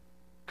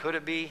 Could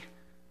it be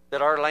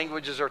that our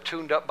languages are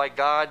tuned up by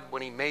God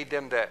when he made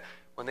them, that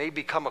when they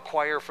become a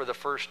choir for the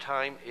first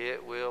time,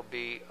 it will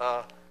be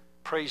a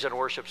praise and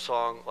worship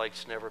song like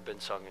it's never been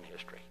sung in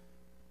history?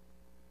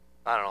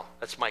 I don't know.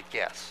 That's my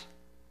guess.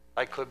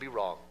 I could be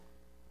wrong.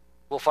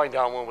 We'll find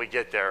out when we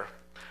get there.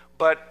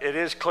 But it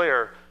is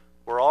clear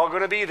we're all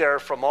going to be there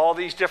from all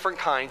these different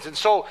kinds. And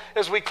so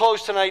as we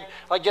close tonight,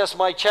 I guess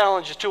my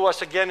challenge to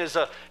us again as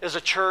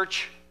a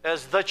church,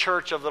 as the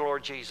church of the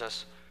Lord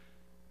Jesus,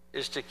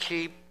 is to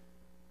keep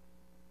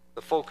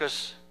the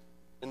focus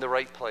in the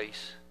right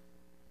place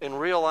and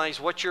realize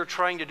what you're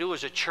trying to do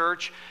as a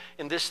church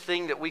in this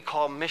thing that we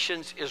call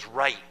missions is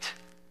right.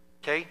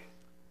 Okay?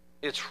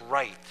 It's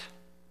right.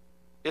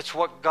 It's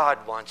what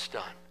God wants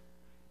done.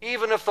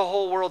 Even if the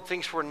whole world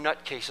thinks we're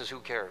nutcases, who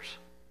cares?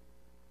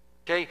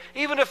 Okay?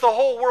 Even if the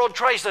whole world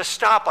tries to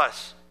stop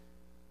us,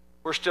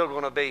 we're still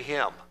going to obey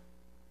him.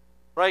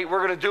 Right?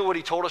 We're going to do what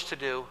he told us to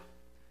do.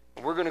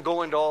 And we're going to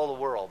go into all the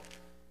world.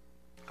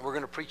 And we're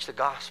going to preach the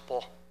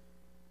gospel,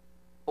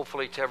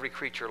 hopefully to every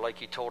creature like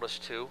he told us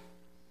to.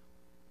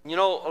 You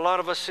know, a lot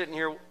of us sitting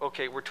here,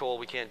 okay, we're told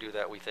we can't do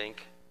that, we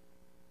think.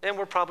 And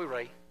we're probably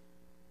right.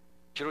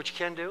 Do you know what you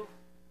can do?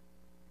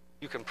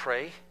 You can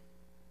pray.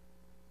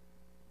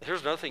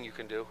 Here's another thing you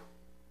can do.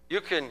 You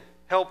can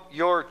help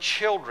your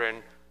children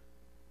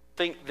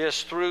think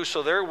this through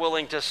so they're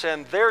willing to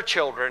send their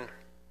children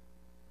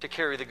to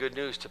carry the good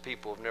news to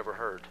people who've never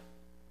heard.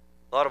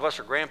 A lot of us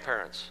are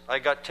grandparents. I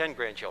got 10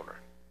 grandchildren.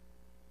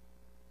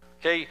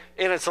 Okay,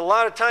 and it's a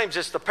lot of times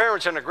it's the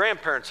parents and the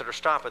grandparents that are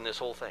stopping this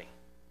whole thing.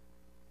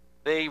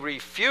 They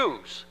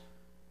refuse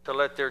to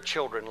let their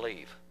children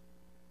leave.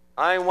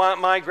 I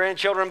want my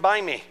grandchildren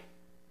by me.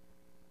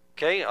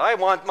 Okay, I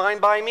want mine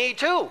by me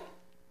too.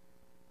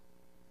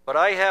 But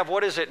I have,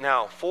 what is it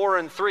now, 4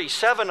 and 3,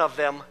 7 of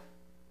them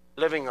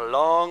living a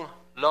long,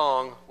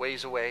 long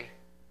ways away.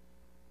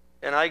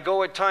 And I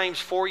go at times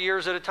 4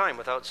 years at a time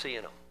without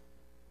seeing them.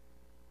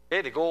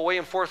 Okay, they go away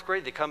in 4th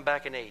grade, they come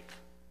back in 8th.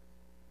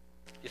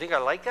 You think I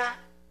like that?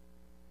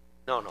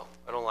 No,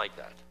 I don't like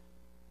that.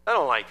 I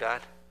don't like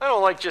that. I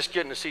don't like just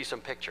getting to see some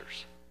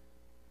pictures.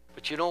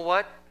 But you know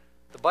what?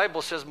 The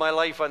Bible says my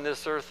life on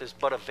this earth is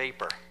but a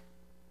vapor.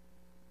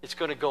 It's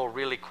going to go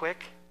really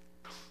quick.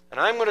 And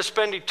I'm going to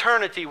spend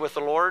eternity with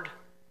the Lord.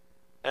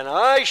 And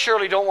I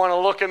surely don't want to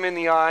look him in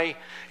the eye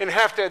and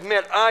have to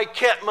admit I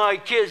kept my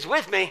kids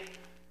with me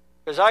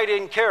because I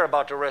didn't care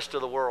about the rest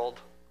of the world.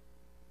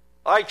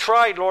 I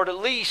tried, Lord, at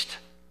least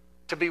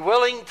to be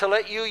willing to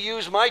let you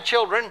use my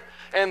children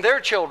and their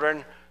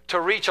children to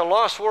reach a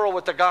lost world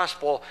with the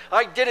gospel.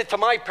 I did it to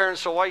my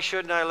parents, so why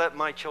shouldn't I let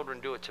my children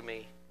do it to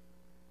me?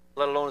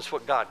 Let alone it's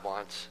what God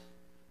wants.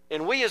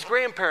 And we as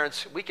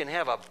grandparents, we can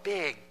have a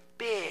big,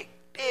 big,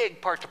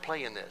 big part to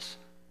play in this.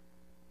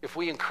 If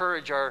we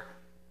encourage our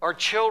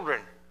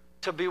children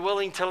to be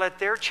willing to let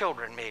their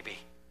children maybe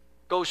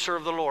go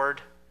serve the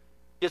Lord,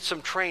 get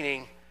some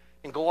training,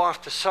 and go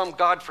off to some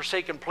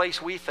God-forsaken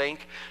place, we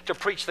think, to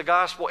preach the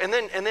gospel. And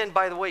then,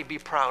 by the way, be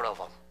proud of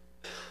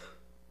them.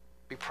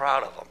 Be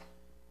proud of them.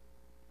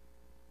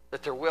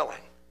 That they're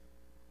willing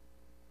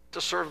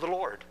to serve the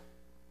Lord.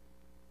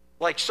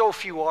 Like so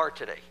few are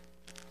today.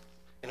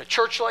 In a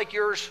church like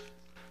yours,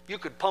 you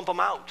could pump them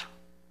out.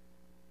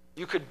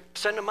 You could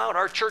send them out.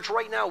 Our church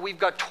right now, we've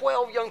got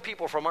 12 young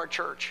people from our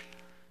church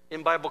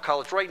in Bible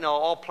college right now,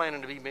 all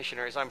planning to be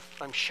missionaries.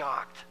 I'm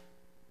shocked.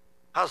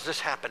 How's this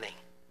happening?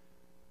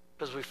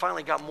 Because we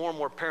finally got more and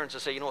more parents that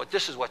say, you know what,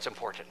 this is what's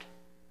important.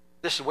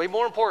 This is way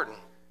more important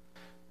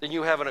than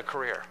you having a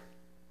career.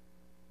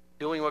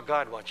 Doing what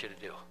God wants you to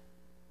do.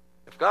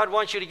 If God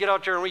wants you to get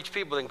out there and reach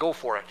people, then go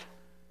for it.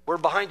 We're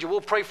behind you.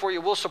 We'll pray for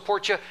you. We'll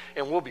support you.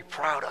 And we'll be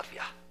proud of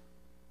you.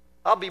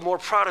 I'll be more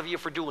proud of you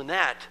for doing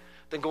that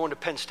than going to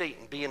Penn State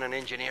and being an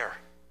engineer.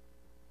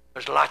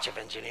 There's lots of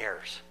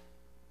engineers.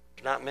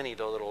 There's not many,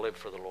 though, that'll live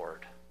for the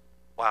Lord.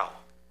 Wow.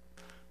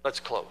 Let's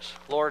close.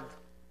 Lord,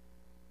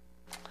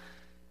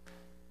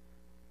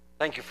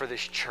 thank you for this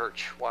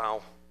church.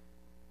 Wow.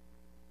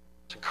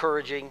 It's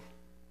encouraging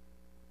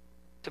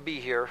to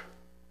be here,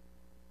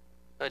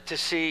 to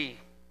see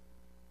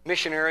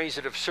missionaries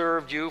that have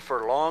served you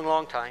for a long,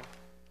 long time,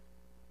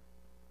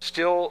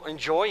 still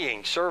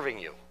enjoying serving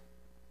you.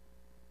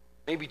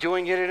 Maybe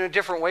doing it in a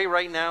different way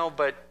right now,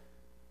 but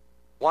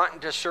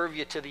wanting to serve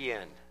you to the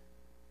end.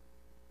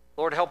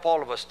 Lord, help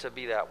all of us to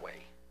be that way.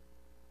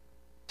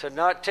 To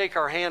not take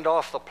our hand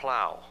off the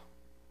plow,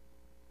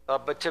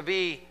 but to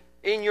be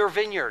in your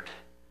vineyard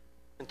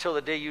until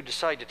the day you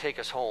decide to take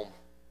us home.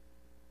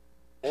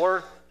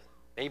 Or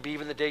maybe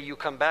even the day you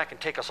come back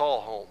and take us all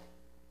home.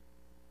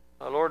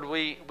 Lord,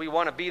 we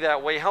want to be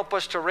that way. Help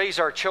us to raise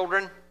our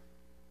children,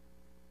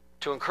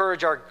 to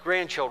encourage our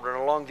grandchildren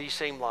along these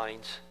same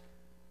lines,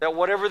 that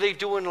whatever they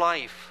do in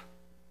life,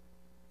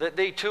 that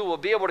they too will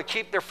be able to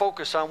keep their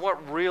focus on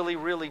what really,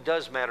 really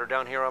does matter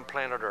down here on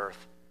planet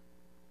Earth.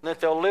 And that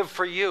they'll live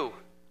for you,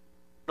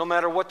 no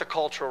matter what the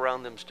culture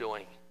around them's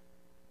doing.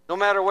 No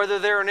matter whether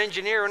they're an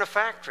engineer in a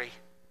factory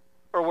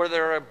or whether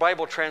they're a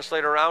Bible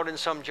translator out in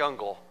some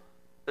jungle,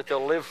 that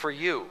they'll live for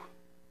you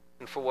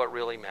and for what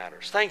really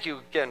matters. Thank you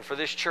again for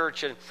this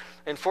church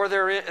and for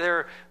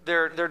their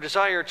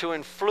desire to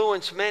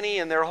influence many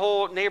in their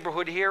whole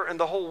neighborhood here and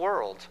the whole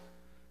world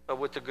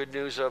with the good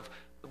news of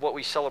what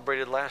we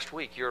celebrated last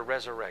week, your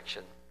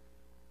resurrection.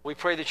 We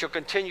pray that you'll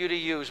continue to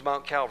use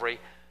Mount Calvary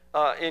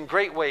in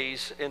great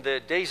ways in the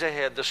days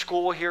ahead. The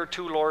school here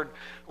too, Lord,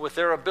 with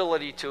their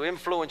ability to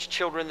influence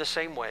children the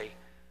same way,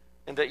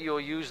 and that you'll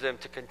use them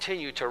to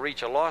continue to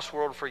reach a lost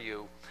world for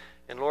you.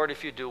 And Lord,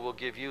 if you do, we'll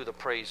give you the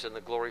praise and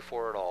the glory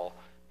for it all.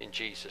 In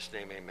Jesus'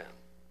 name, amen.